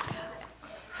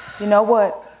 You know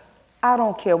what? I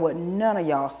don't care what none of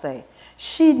y'all say.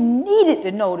 She needed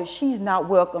to know that she's not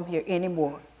welcome here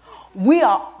anymore. We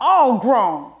are all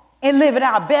grown and living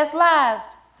our best lives.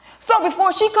 So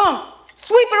before she come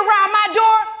sweeping around my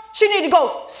door, she need to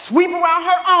go sweep around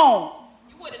her own.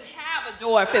 You wouldn't have a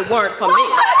door if it weren't for me.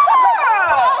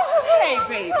 Hey,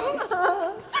 baby.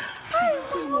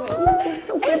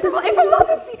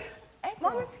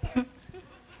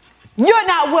 You're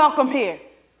not welcome here.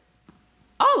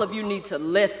 All of you need to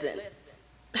listen.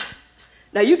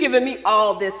 Now, you're giving me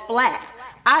all this flack.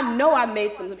 I know I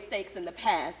made some mistakes in the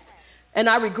past, and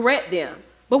I regret them.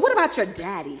 But what about your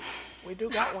daddy? We do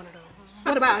got one of those.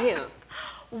 What about him?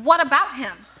 What about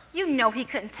him? You know he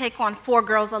couldn't take on 4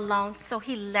 girls alone, so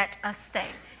he let us stay.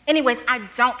 Anyways, I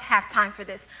don't have time for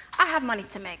this. I have money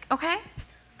to make, okay?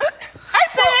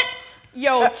 Sit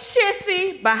your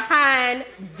chissy behind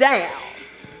down.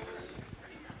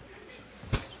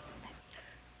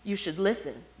 You should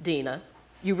listen, Dina.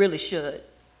 You really should.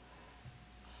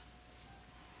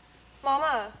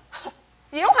 Mama,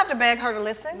 you don't have to beg her to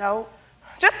listen. No.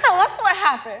 Just tell us what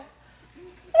happened.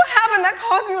 What happened that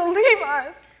caused you to leave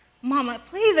us? Mama,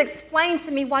 please explain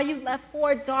to me why you left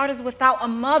 4 daughters without a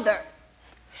mother.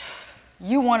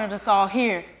 You wanted us all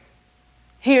here.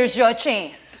 Here's your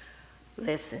chance.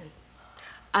 Listen,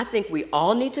 I think we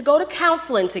all need to go to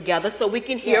counseling together so we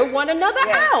can hear one another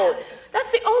out. That's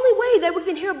the only way that we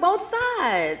can hear both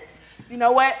sides. You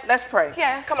know what? Let's pray.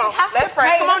 Yes. Come on, let's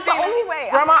pray. Come on, That's the Dina. only way.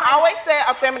 Grandma always said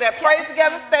a family that prays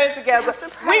together stays together.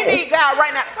 We need God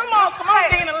right now. Come on,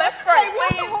 Dina. Let's pray,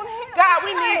 please. God,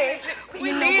 we need you.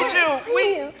 We need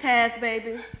you. Taz,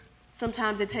 baby,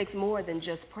 sometimes it takes more than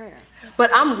just prayer.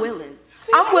 But I'm willing.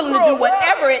 I'm willing to do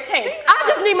whatever it takes. I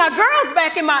just need my girls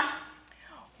back in my...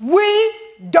 We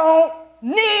don't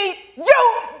need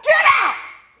you. Get out.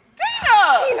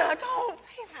 Dina. Dina, don't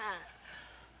say that.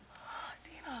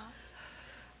 Dina.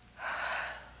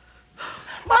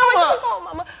 Mama, you go,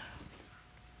 Mama.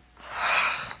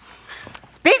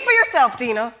 Speak for yourself,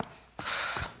 Dina.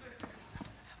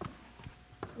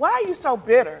 Why are you so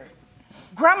bitter?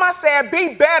 Grandma said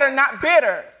be better, not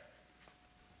bitter.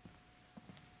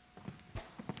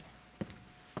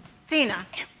 Dina,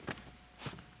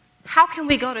 how can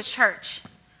we go to church?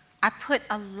 I put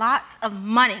a lot of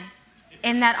money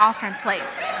in that offering plate.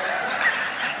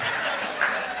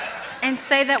 And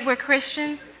say that we're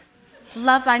Christians,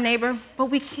 love thy neighbor, but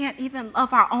we can't even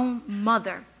love our own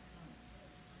mother.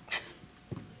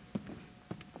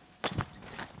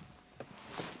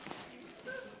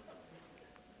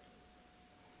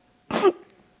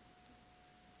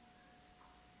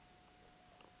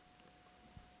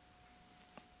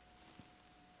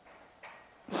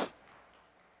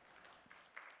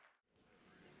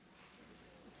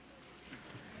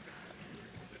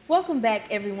 Welcome back,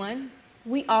 everyone.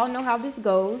 We all know how this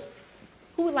goes.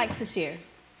 Who would like to share?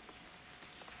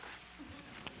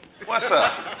 What's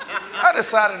up? I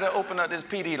decided to open up this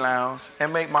PD lounge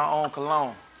and make my own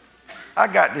cologne. I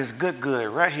got this good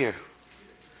right here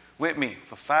with me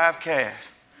for $5 cash.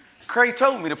 Cray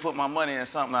told me to put my money in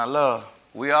something I love.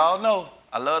 We all know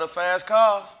I love the fast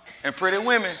cars and pretty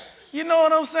women. You know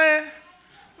what I'm saying?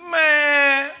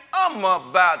 Man, I'm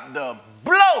about to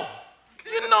blow.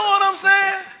 You know what I'm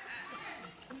saying?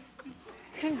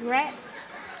 Congrats.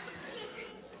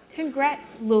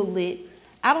 Congrats, Lil Lit.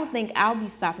 I don't think I'll be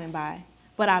stopping by,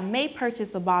 but I may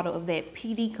purchase a bottle of that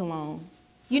PD cologne.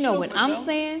 You know what I'm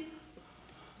saying?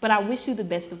 But I wish you the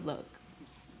best of luck.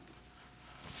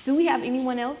 Do we have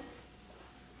anyone else?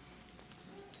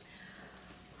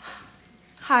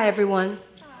 Hi, everyone.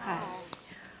 Hi.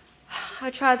 I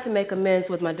tried to make amends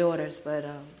with my daughters, but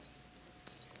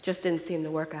just didn't seem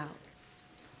to work out.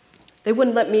 They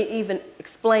wouldn't let me even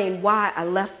explain why I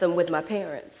left them with my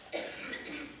parents.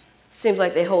 Seems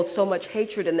like they hold so much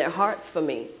hatred in their hearts for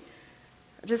me.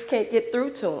 I just can't get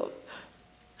through to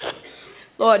them.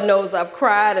 Lord knows I've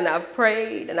cried and I've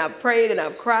prayed and I've prayed and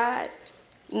I've cried.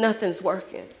 Nothing's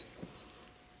working.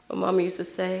 My mama used to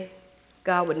say,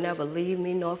 God would never leave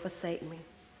me nor forsake me.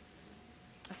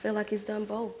 I feel like he's done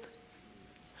both.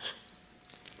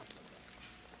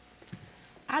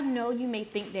 I know you may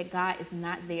think that God is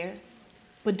not there,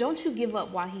 but don't you give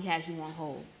up while he has you on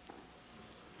hold.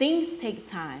 Things take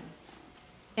time,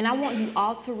 and I want you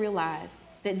all to realize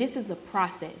that this is a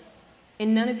process,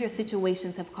 and none of your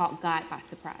situations have caught God by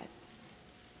surprise.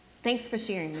 Thanks for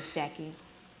sharing, Miss Jackie.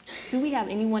 Do we have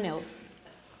anyone else?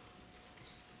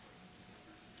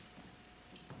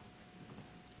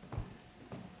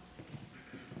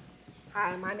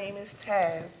 Hi, my name is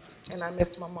Taz, and I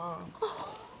miss my mom.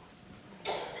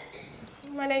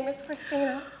 My name is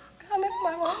Christina. I miss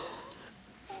my mom.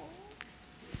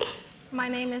 My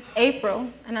name is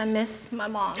April, and I miss my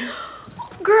mom.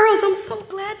 Girls, I'm so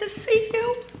glad to see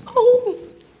you. Oh,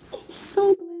 I'm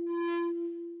so glad.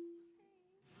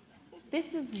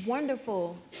 This is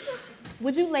wonderful.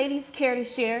 Would you ladies care to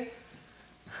share?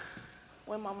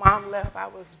 When my mom left, I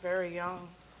was very young.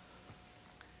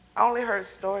 I only heard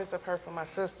stories of her from my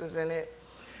sisters, and it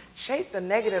shaped the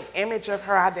negative image of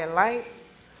her I didn't like.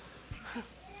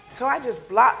 So I just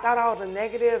blocked out all the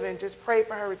negative and just prayed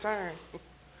for her return.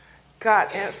 God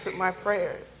answered my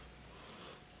prayers.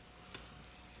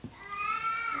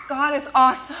 God is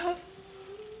awesome.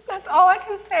 That's all I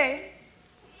can say.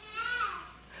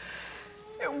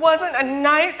 There wasn't a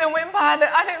night that went by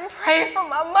that I didn't pray for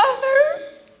my mother.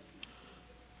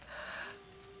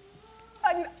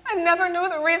 I never knew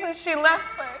the reason she left,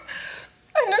 but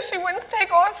I knew she wouldn't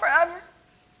take on forever.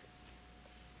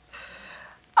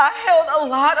 I held a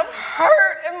lot of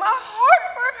hurt in my heart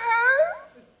for her.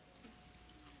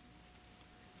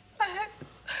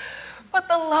 But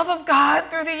the love of God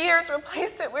through the years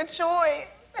replaced it with joy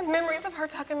and memories of her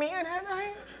tucking me in at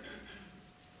night.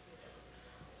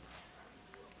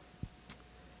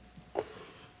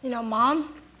 You know,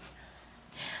 Mom,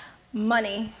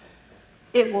 money,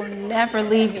 it will never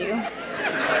leave you.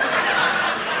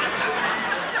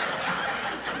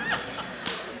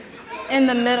 In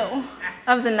the middle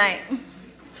of the night,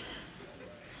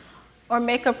 or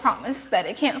make a promise that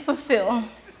it can't fulfill.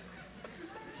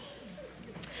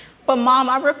 But Mom,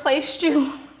 I replaced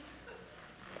you.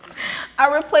 I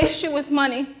replaced you with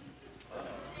money.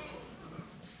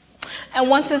 And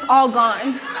once it's all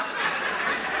gone,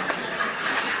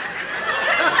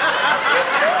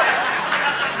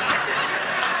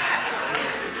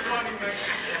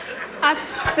 I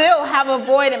still have a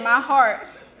void in my heart.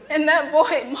 And that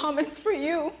void, Mom, is for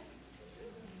you.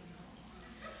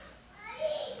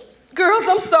 Girls,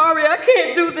 I'm sorry, I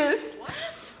can't do this.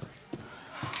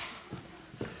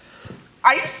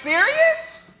 Are you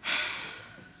serious?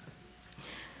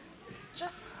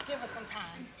 Just give us some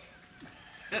time.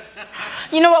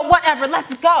 You know what? Whatever.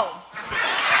 Let's go.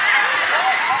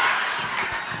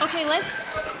 Okay,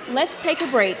 let's take a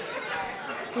break.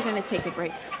 We're gonna take a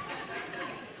break.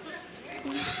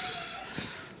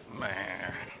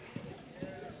 Man.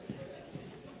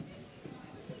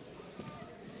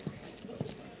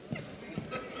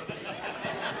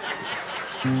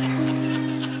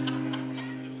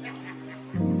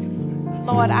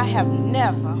 Lord, I have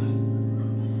never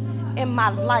in my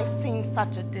life seen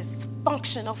such a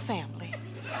dysfunctional family.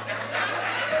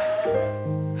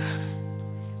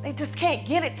 They just can't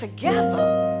get it together.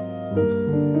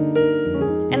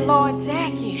 And Lord,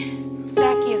 Jackie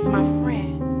is my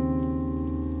friend.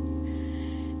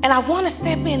 And I want to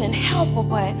step in and help her,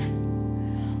 but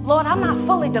Lord, I'm not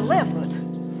fully delivered.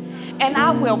 And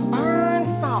I will burn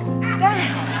something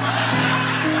down.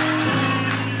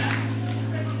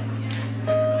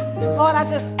 Lord, I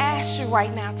just ask you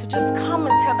right now to just come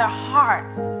into their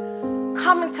hearts,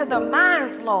 come into their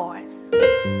minds, Lord.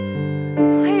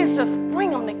 Please just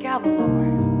bring them together,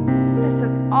 Lord. This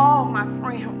is all my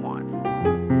friend wants.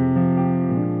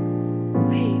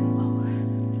 Please, Lord.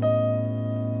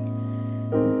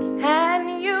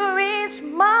 Can you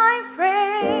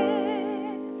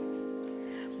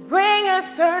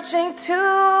you're searching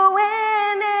to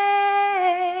win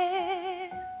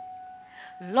it.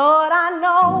 Lord, I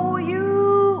know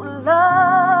you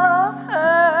love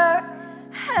her.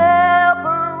 Help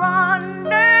her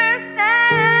understand.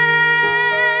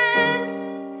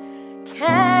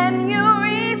 Can you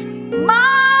reach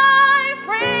my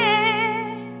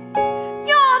friend?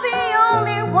 You're the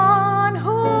only one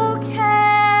who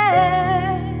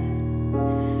can.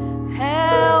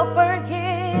 Help her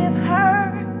give her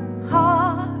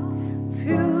heart to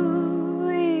you.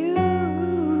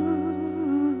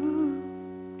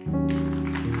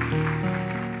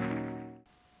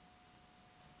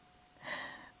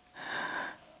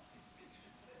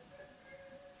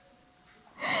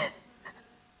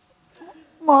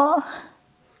 Ma,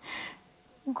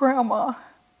 Grandma,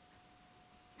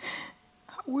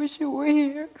 I wish you were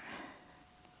here.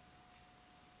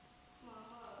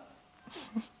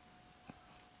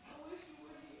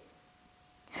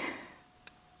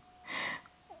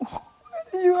 Why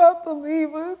did you have to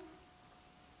leave us?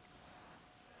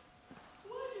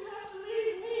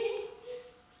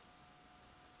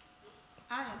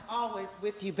 I am always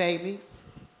with you, babies.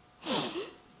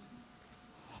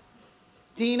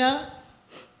 Dina,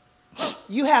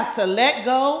 you have to let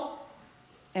go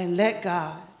and let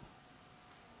God.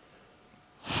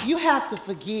 You have to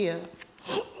forgive,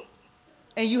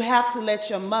 and you have to let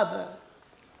your mother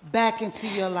back into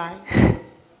your life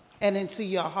and into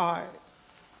your heart.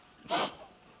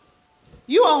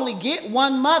 You only get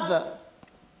one mother,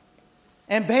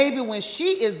 and baby, when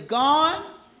she is gone,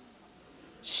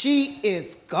 she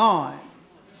is gone.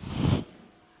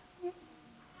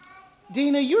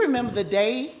 Dina, you remember the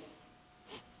day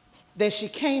that she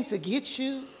came to get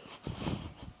you?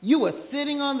 You were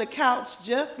sitting on the couch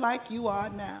just like you are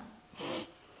now.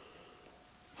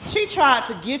 She tried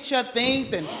to get your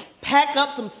things and pack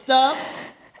up some stuff,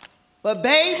 but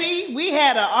baby, we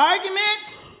had an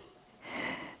argument,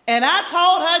 and I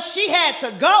told her she had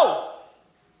to go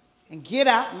and get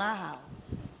out my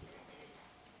house.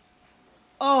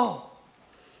 Oh,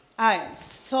 I am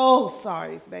so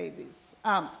sorry, babies.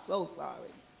 I'm so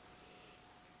sorry.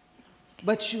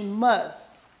 But you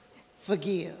must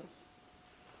forgive.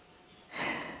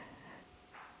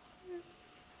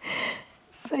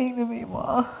 Sing to me,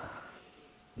 Ma.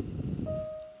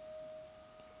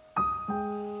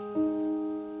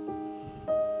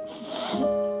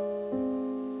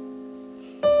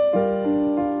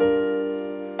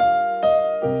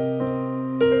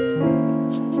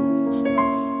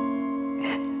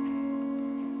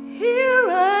 Here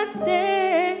I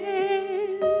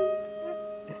stand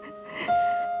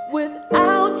with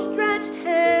outstretched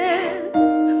hands,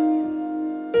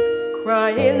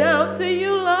 crying out to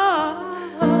you, Lord,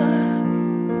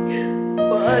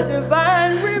 for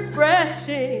divine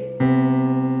refreshing.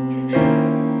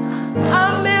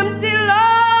 I'm empty,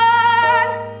 Lord,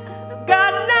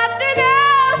 got nothing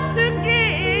else to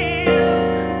give.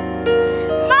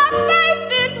 My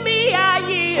faith in me I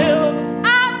yield.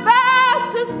 I vow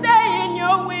to stay in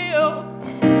your will.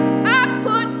 I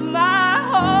put my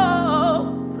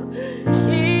hope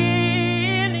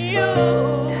in you,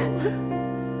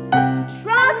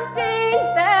 trusting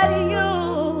that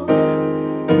you'll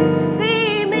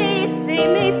see me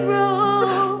through,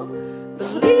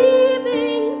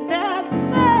 believing that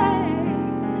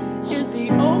faith is the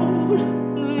only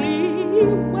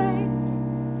way.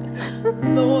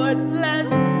 Lord, bless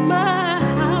my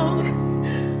house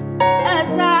as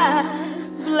I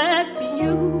bless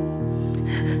you.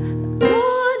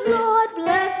 Lord,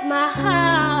 bless my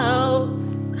house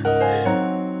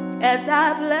as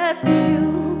I bless you.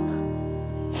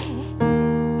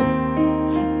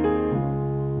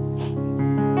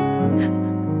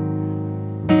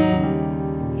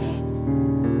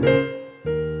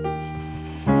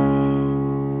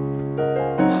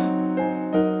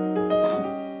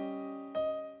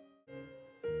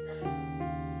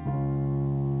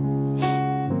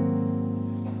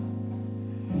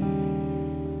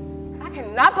 I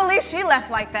cannot believe she left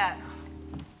like that.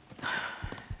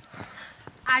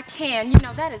 I can. You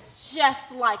know, that is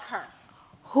just like her.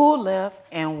 Who left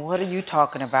and what are you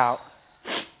talking about?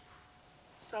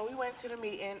 So we went to the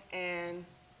meeting and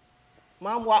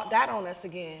Mom walked out on us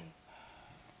again.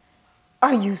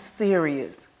 Are you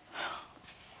serious?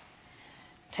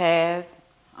 Taz,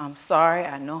 I'm sorry.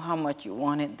 I know how much you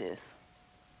wanted this.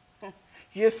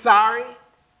 You're sorry?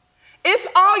 It's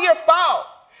all your fault.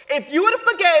 If you would have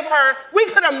forgave her, we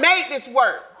could have made this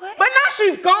work. What? But now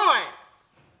she's gone.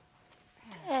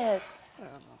 Taz.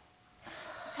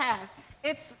 Taz,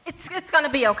 it's gonna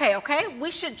be okay, okay?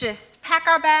 We should just pack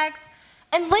our bags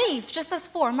and leave, just us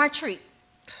four, my treat.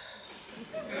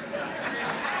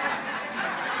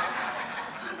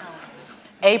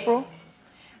 April,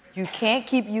 you can't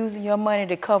keep using your money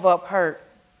to cover up hurt.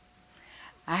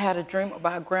 I had a dream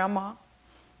about Grandma.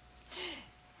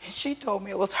 And she told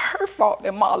me it was her fault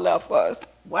that Ma left us.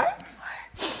 What?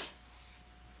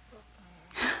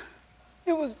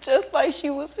 It was just like she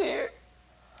was here.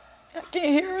 I can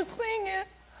hear her singing.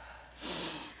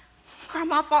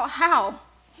 Grandma fought how?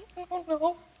 I don't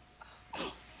know.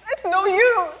 It's no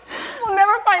use. We'll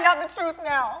never find out the truth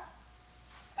now.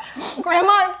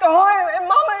 Grandma is gone and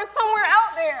Mama is somewhere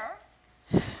out there.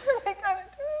 What are we gonna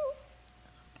do?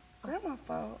 Grandma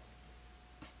fault.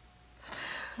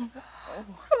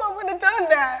 Grandma wouldn't have done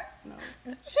that. No.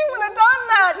 She wouldn't have done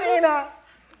that, Dina. I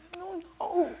don't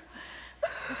know.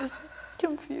 I'm just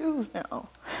confused now.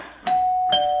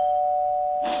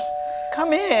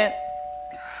 Come in.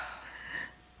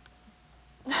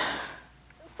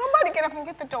 Somebody get up and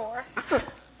get the door.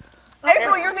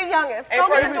 April, you're the youngest. Go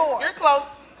April, get the door. You're close.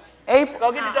 April.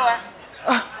 Go get the door.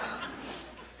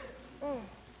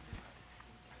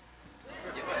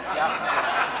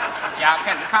 Y'all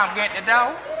can come get the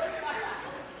door?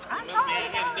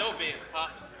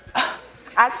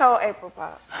 I told April,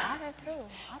 Pop. I did too.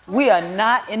 We are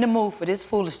not in the mood for this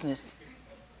foolishness.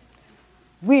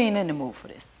 We ain't in the mood for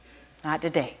this. Not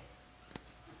today.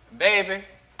 Baby,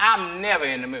 I'm never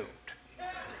in the mood.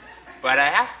 But I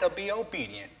have to be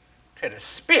obedient to the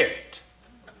spirit.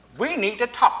 We need to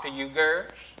talk to you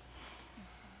girls.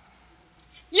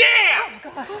 Yeah! Oh,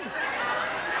 gosh.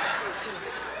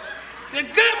 The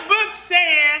good book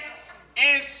says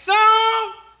in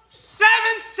Psalm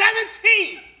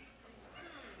 7:17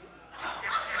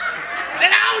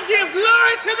 that I will give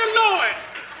glory to the Lord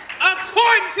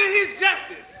according to his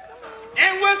justice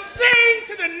and will sing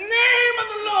to the name of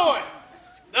the Lord,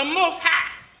 the Most High.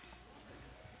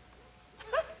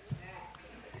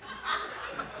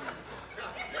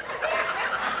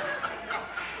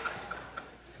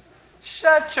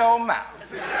 Shut your mouth.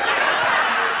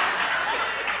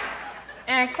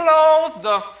 And close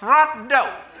the front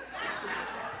door.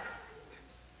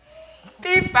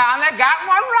 He finally got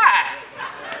one right.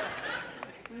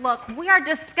 Look, we are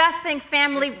discussing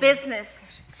family business.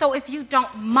 So if you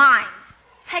don't mind,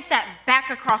 take that back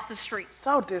across the street.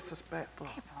 So disrespectful.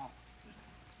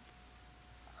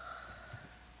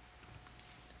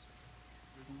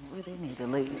 Well, they need to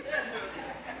leave.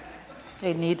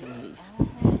 They need to leave.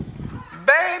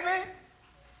 Baby,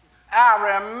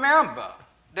 I remember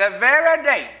the very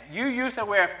day you used to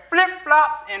wear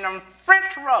flip-flops and them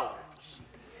French rolls.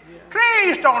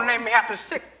 Please don't let me have to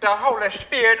sick the Holy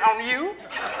Spirit on you.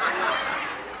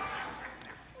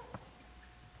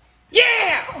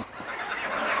 Yeah!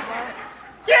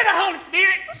 Yeah, the Holy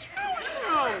Spirit. What's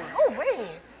wrong? Oh,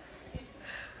 wait.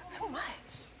 Too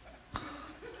much.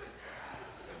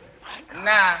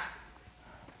 Now,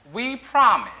 we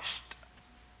promised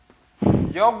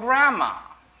your grandma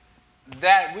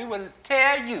that we would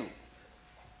tell you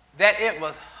that it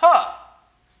was her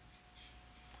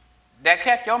that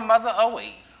kept your mother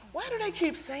away. Why do they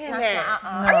keep saying No. that?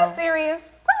 Are you serious?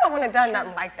 Grandma wouldn't have done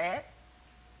nothing like that.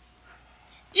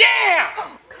 Yeah!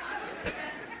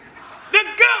 The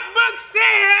good book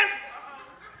says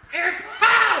in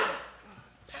Powell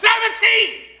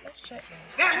 17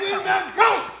 that when the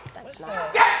ghost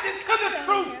gets into the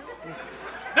truth,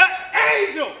 the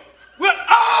angel will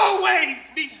always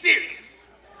be serious.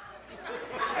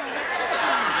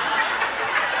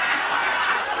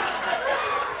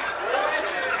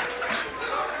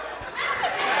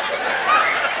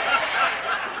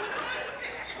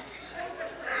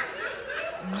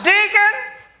 Deacon,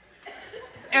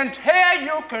 until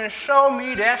you can show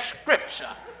me that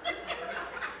scripture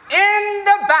in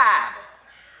the Bible,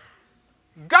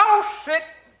 go sit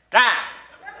down.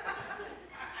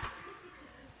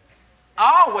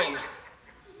 Always,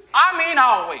 I mean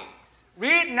always,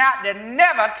 reading out the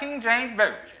never King James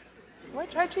Version. What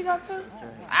church you go to?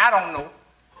 I don't know.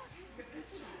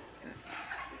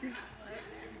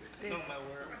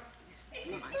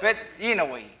 But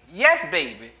anyway, yes,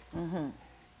 baby.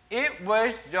 It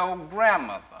was your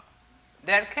grandmother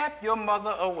that kept your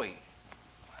mother away.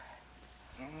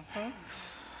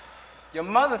 Your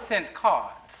mother sent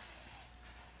cards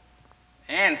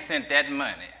and sent that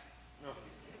money.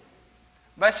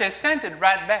 But she sent it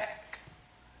right back.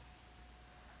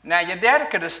 Now, your daddy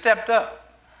could have stepped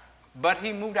up, but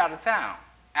he moved out of town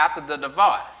after the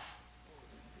divorce.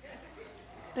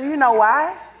 Do you know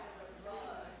why?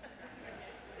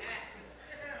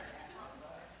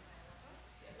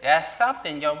 That's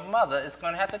something your mother is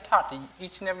going to have to talk to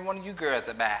each and every one of you girls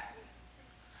about.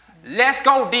 Let's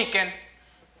go, Deacon.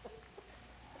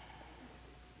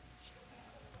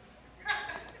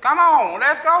 Come on,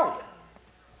 let's go.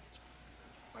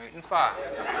 Waiting 5.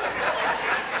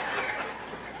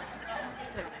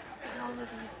 All of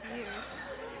these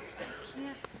years. I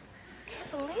can't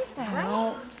believe that.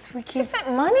 No, she sent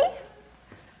money?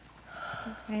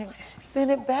 She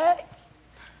sent it back.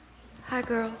 Hi,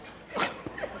 girls. We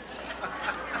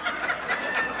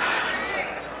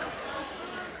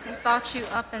thought you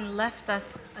up and left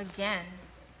us again.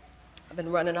 I've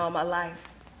been running all my life.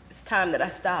 It's time that I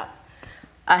stop.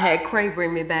 I had Cray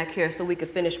bring me back here so we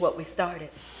could finish what we started.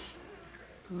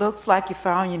 Looks like you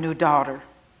found your new daughter.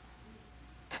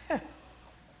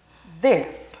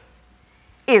 This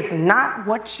is not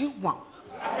what you want.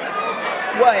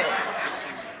 What?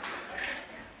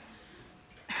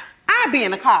 I'll be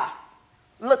in the car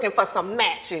looking for some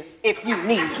matches if you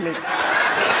need me.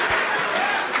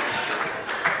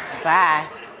 Bye.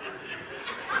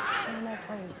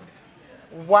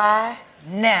 Why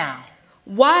now?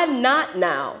 Why not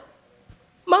now?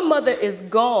 My mother is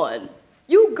gone.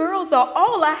 You girls are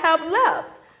all I have left.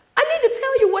 I need to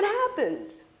tell you what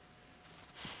happened.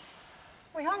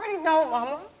 We already know,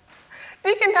 Mama.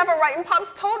 Deacon Neverright and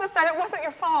Pops told us that it wasn't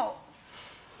your fault.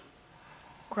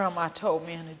 Grandma told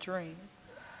me in a dream.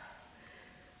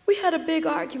 We had a big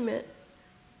argument.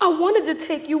 I wanted to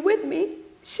take you with me.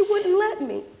 She wouldn't let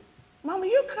me. Mama,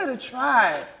 you could have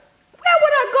tried. Where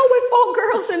would I go with 4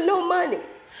 girls and no money?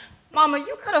 Mama,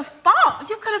 you could have fought.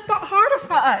 You could have fought harder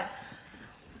for us.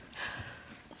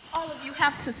 All of you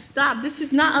have to stop. This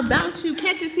is not about you.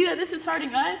 Can't you see that this is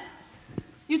hurting us?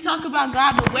 You talk about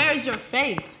God, but where is your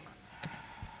faith?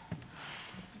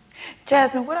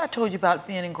 Jasmine, what I told you about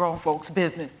being in grown folks'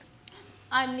 business?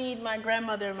 I need my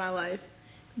grandmother in my life.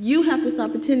 You have to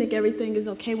stop pretending everything is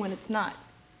okay when it's not.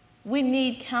 We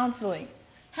need counseling.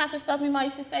 Half the stuff my mom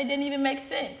used to say didn't even make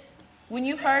sense. When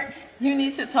you hurt, you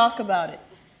need to talk about it.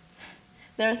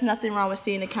 There's nothing wrong with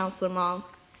seeing a counselor, Mom.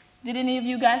 Did any of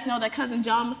you guys know that Cousin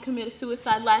John was committed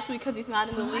suicide last week because he's not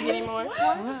in the league anymore?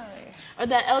 What? Or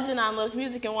that Eljanon loves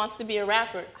music and wants to be a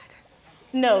rapper?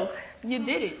 No, you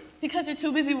didn't, because you're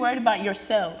too busy worried about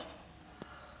yourselves.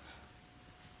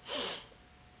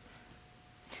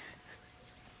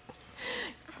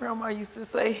 Grandma used to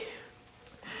say,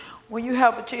 when you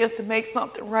have a chance to make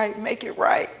something right, make it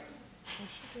right.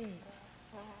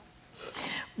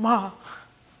 Ma,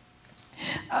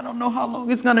 I don't know how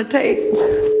long it's gonna take. I'm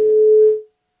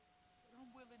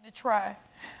willing to try.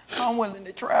 I'm willing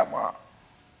to try, Ma.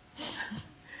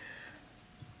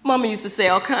 Mama used to say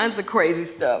all kinds of crazy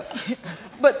stuff.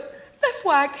 But that's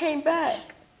why I came back,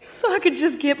 so I could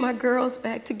just get my girls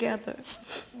back together.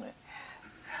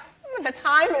 The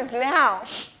time is now.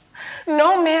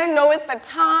 No man knoweth the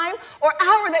time or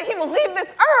hour that he will leave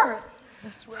this earth.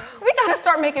 That's right. We gotta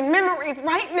start making memories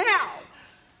right now.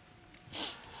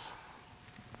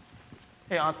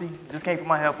 Hey, Auntie, just came for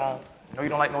my headphones. I know you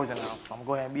don't like noise in the house, so I'm gonna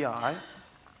go ahead and be all right.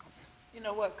 You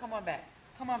know what? Come on back.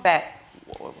 Come on back.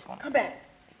 What's going on? Come back.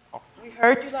 We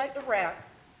heard you like to rap,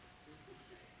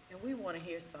 and we want to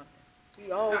hear something.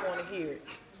 We all want to hear it.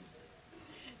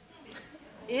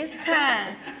 It's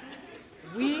time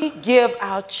we give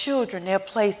our children their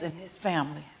place in this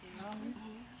family.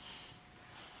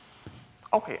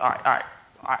 Okay, all right,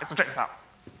 so check this out.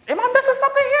 Am I missing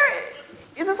something here?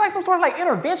 Is this like some sort of like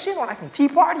intervention or like some tea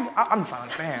party? I'm just trying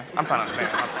to understand.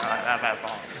 That's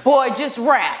all. Boy, just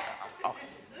rap.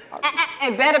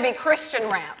 It better be Christian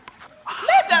rap.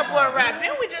 Let that boy rap.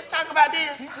 Didn't we just talk about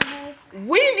this?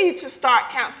 We need to start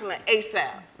counseling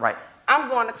ASAP. Right. I'm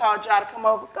going to call Ja to come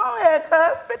over. Go ahead,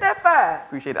 cuz. Spit that fire.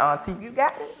 Appreciate it, Auntie. You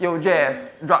got it? Yo, Jazz,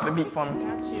 drop the beat for me.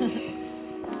 Got you.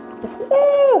 Ooh,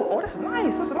 oh, that's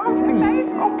nice. That's a nice beat.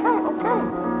 Okay.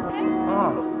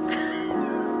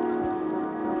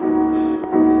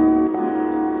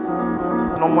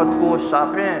 No more school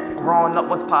shopping. Growing up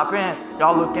was popping.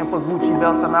 Y'all looking for Gucci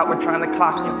belts. I'm out with trying to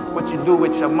clock in. What you do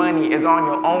with your money is on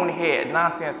your own head.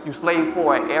 Nonsense. You slave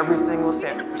for it every single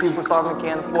cent. People starving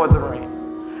can't afford the rent.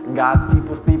 God's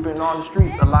people sleeping on the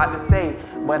streets. A lot to say,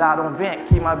 but I don't vent.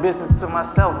 Keep my business to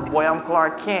myself. Boy, I'm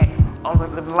Clark Kent. I'm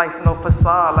living life no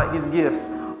facade like these gifts.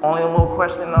 Only one more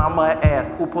question I'ma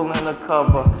ask. Who pulling the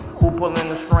cover? Who pulling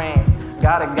the strings?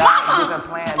 Got a different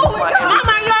plan. Oh my God,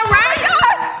 Mama, are you all right?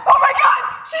 Oh my God,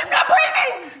 she's not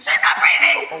breathing. She's not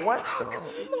breathing. Oh, what?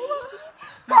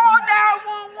 Call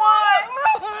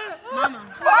 911. Mama.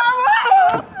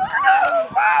 Mama.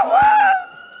 Mama.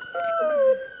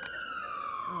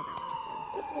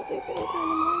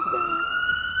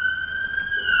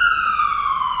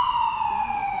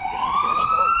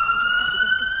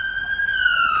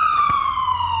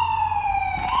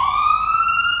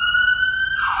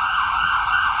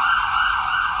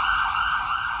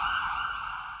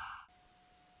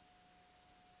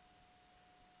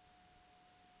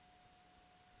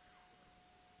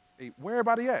 Jackie, where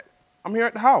everybody at? I'm here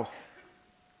at the house.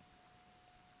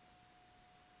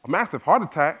 A massive heart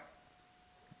attack?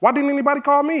 Why didn't anybody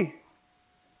call me?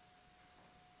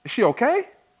 Is she okay?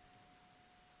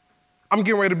 I'm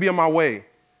getting ready to be on my way.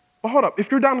 But hold up, if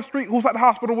you're down the street, who's at the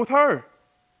hospital with her?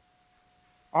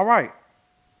 All right.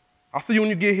 I'll see you when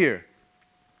you get here.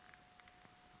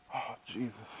 Oh,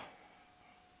 Jesus.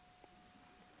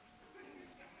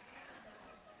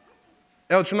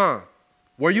 Elchanan,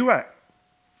 where you at?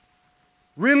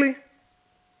 Really?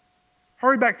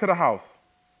 Hurry back to the house.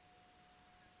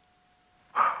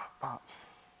 Pops.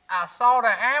 I saw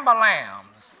the ambulance.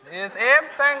 Is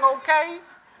everything okay?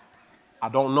 I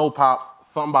don't know, Pops.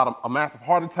 Something about a massive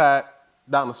heart attack,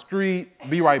 down the street,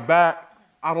 be right back.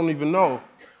 I don't even know.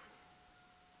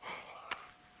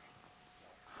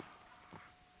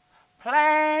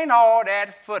 Playing all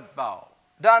that football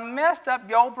done messed up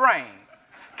your brain.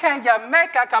 Can you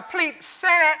make a complete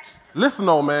sentence? Listen,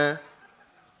 old man.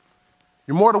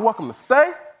 You're more than welcome to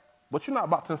stay, but you're not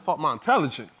about to insult my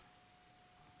intelligence.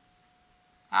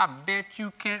 I bet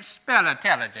you can't spell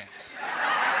intelligence.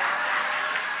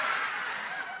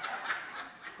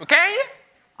 Well, can you?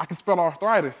 I can spell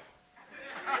arthritis.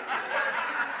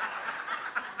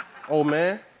 Old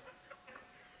man.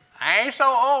 I ain't so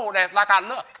old as like I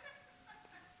look.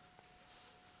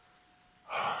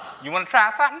 You want to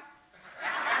try something?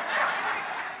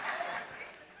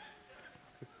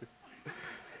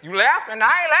 You laughing?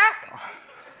 I ain't laughing.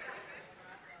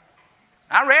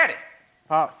 I'm ready.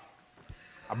 Pops,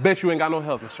 I bet you ain't got no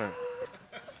health insurance.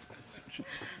 Jesus!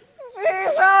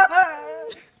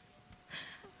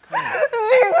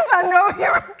 Jesus, I know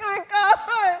you're a good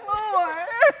God, Lord.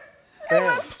 Give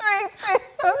us strength,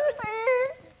 Jesus,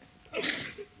 please.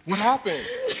 What happened?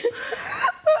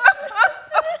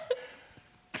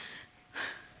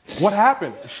 What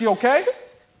happened? Is she okay?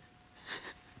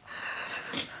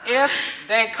 If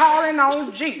they calling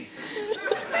on Jesus,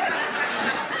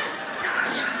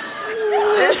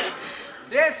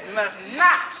 this must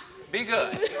not be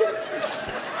good.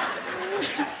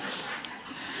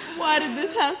 Why did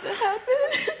this have to happen?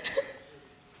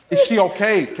 Is she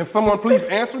okay? Can someone please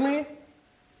answer me?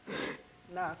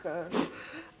 Nah, cuz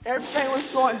everything was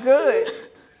going good.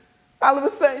 All of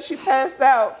a sudden, she passed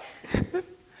out.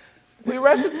 We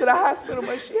rushed her to the hospital,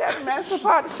 but she had a massive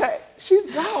heart attack. She's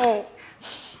gone.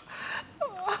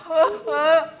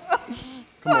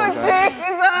 Come on, guys.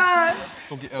 Jesus!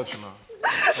 Go get Elchanan.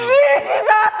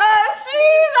 Jesus!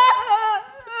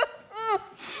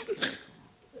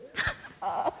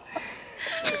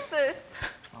 Sis,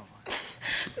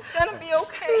 it's gonna be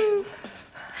okay.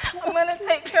 I'm gonna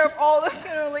take care of all the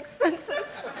funeral expenses.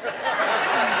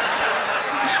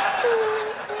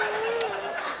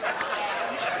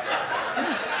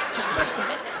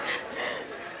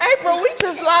 April, we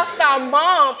just lost our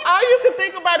mom. All you can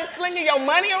think about is slinging your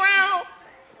money around.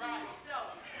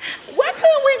 Why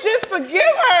couldn't we just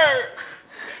forgive her?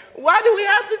 Why do we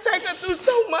have to take her through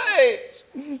so much?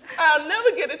 I'll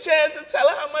never get a chance to tell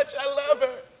her how much I love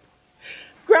her.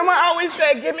 Grandma always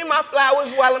said, give me my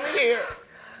flowers while I'm here.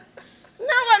 Now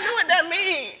I know what that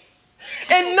means.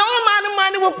 And no amount of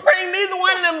money will bring neither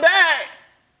one of them back.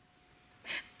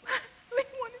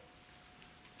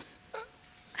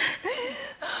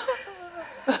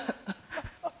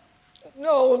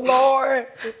 No, Lord.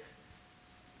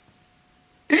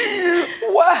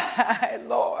 Why,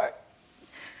 Lord?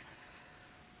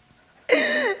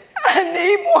 I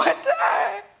need more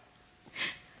time.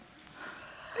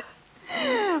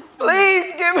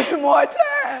 Please give me more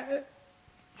time.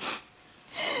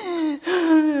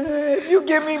 If you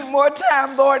give me more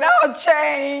time, Lord, I'll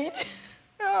change.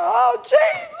 I'll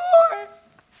change, Lord.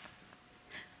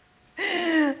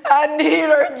 I need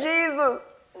her, Jesus.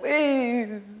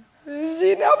 Please.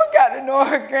 She never got to know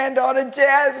her granddaughter,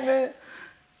 Jasmine.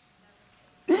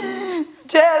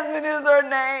 Jasmine is her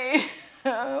name.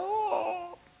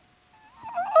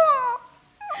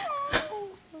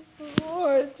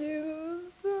 Lord Jesus.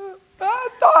 I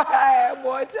thought I had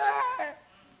more time.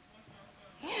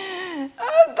 I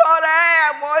thought I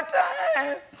had more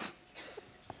time.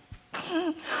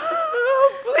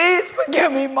 Please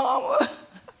forgive me, Mama.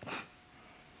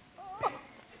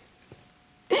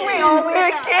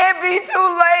 It can't be too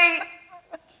late.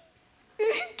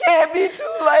 It can't be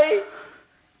too late.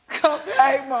 Come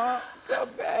back, Mom. Come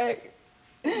back.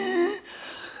 We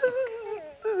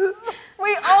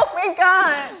all we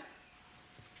got.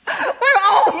 We're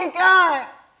all we got.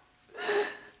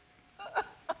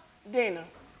 Dina.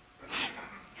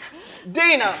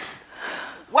 Dina,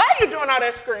 why are you doing all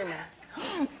that screaming?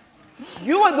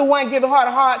 You were the one giving her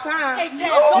a hard time. Hey, Taz,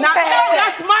 don't say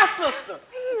that. That's my sister.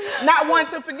 Not one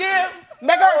to forgive.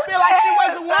 Make her feel like she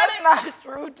wasn't wanted? That's not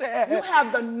true, Dad. You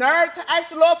have the nerve to ask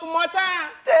the Lord for more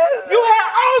time? You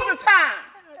have all the time.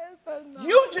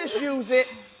 You just use it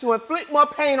to inflict more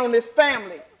pain on this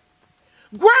family.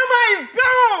 Grandma is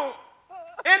gone,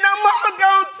 and the mama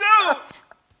gone too.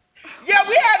 Yeah,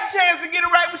 we had a chance to get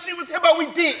it right when she was here, but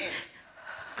we didn't.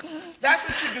 That's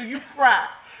what you do. You cry.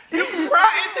 You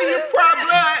cry until you cry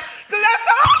blood, because that's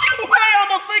the only way I'm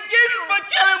going to forgive you for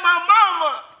killing my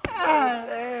mama.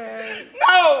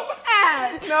 No.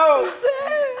 No.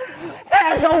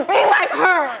 Dad, don't be like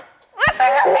her. Listen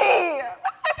to me.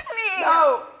 Listen to me.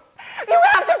 No. You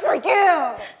have to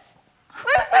forgive.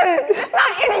 Listen, it's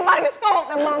not anybody's fault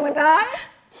that Mama died.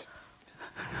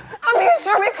 I mean,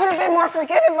 sure, we could have been more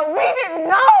forgiving, but we didn't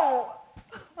know.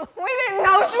 We didn't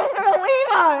know she was going to leave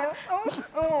us so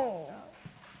soon.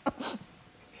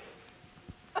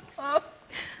 Oh,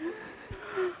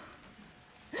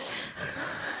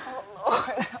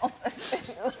 Lord, help us,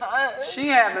 Jesus. She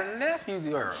haven't left you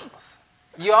girls.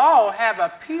 You all have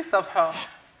a piece of her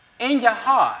in your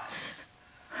hearts.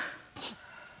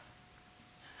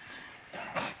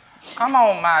 Come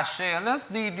on, my Shell, let's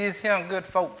leave these here good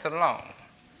folks alone.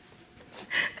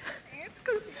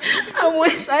 I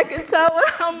wish I could tell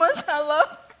her how much I love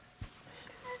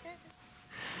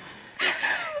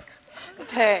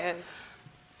her.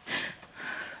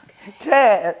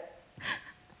 Dad.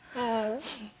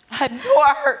 I know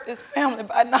I hurt this family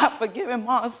by not forgiving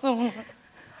Mom sooner.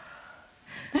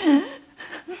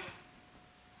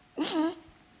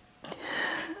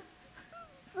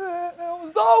 I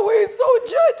was always so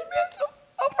judgmental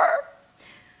of her.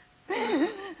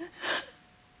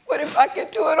 But if I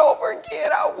could do it over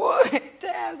again, I would.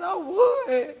 Dad, I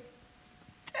would.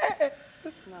 Dad.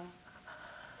 No.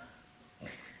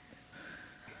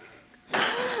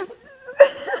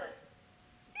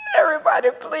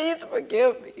 Everybody, please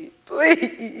forgive me.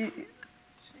 Please.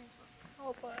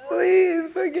 Please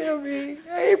forgive me.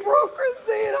 April,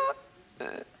 Christina.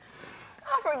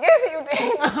 I forgive you,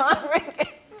 Dina.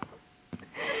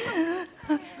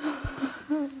 I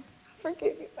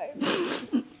forgive you, baby.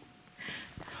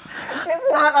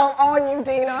 It's not all on you,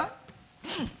 Dina.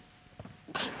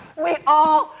 We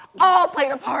all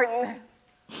played a part in this.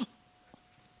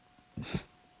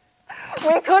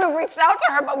 We could have reached out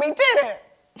to her, but we didn't.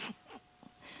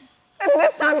 And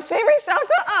this time she reached out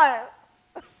to us.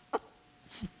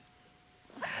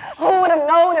 Who would have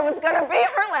known it was going to be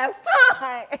her last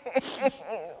time?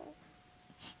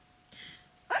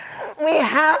 We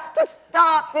have to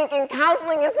stop thinking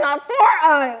counseling is not for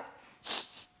us.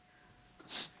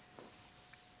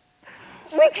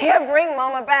 We can't bring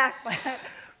Mama back,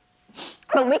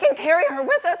 but we can carry her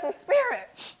with us in spirit.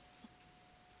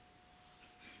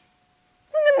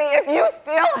 Listen to me, if you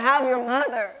still have your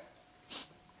mother,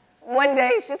 one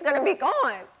day she's going to be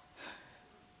gone.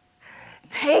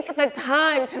 Take the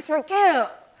time to forgive,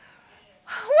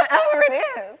 whatever it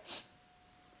is.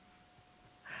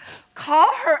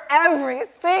 Call her every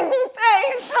single day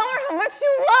and tell her how much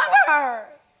you love her.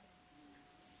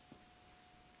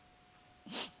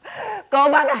 Go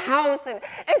by the house and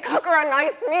cook her a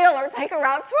nice meal or take her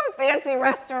out to a fancy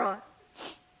restaurant.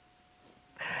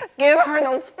 Give her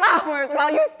those flowers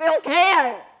while you still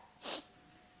can.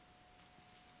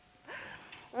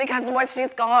 Because once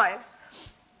she's gone,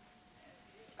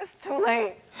 it's too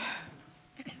late.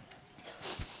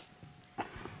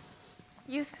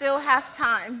 You still have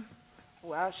time.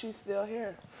 While she's still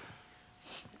here.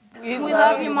 We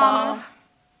love you, Mama.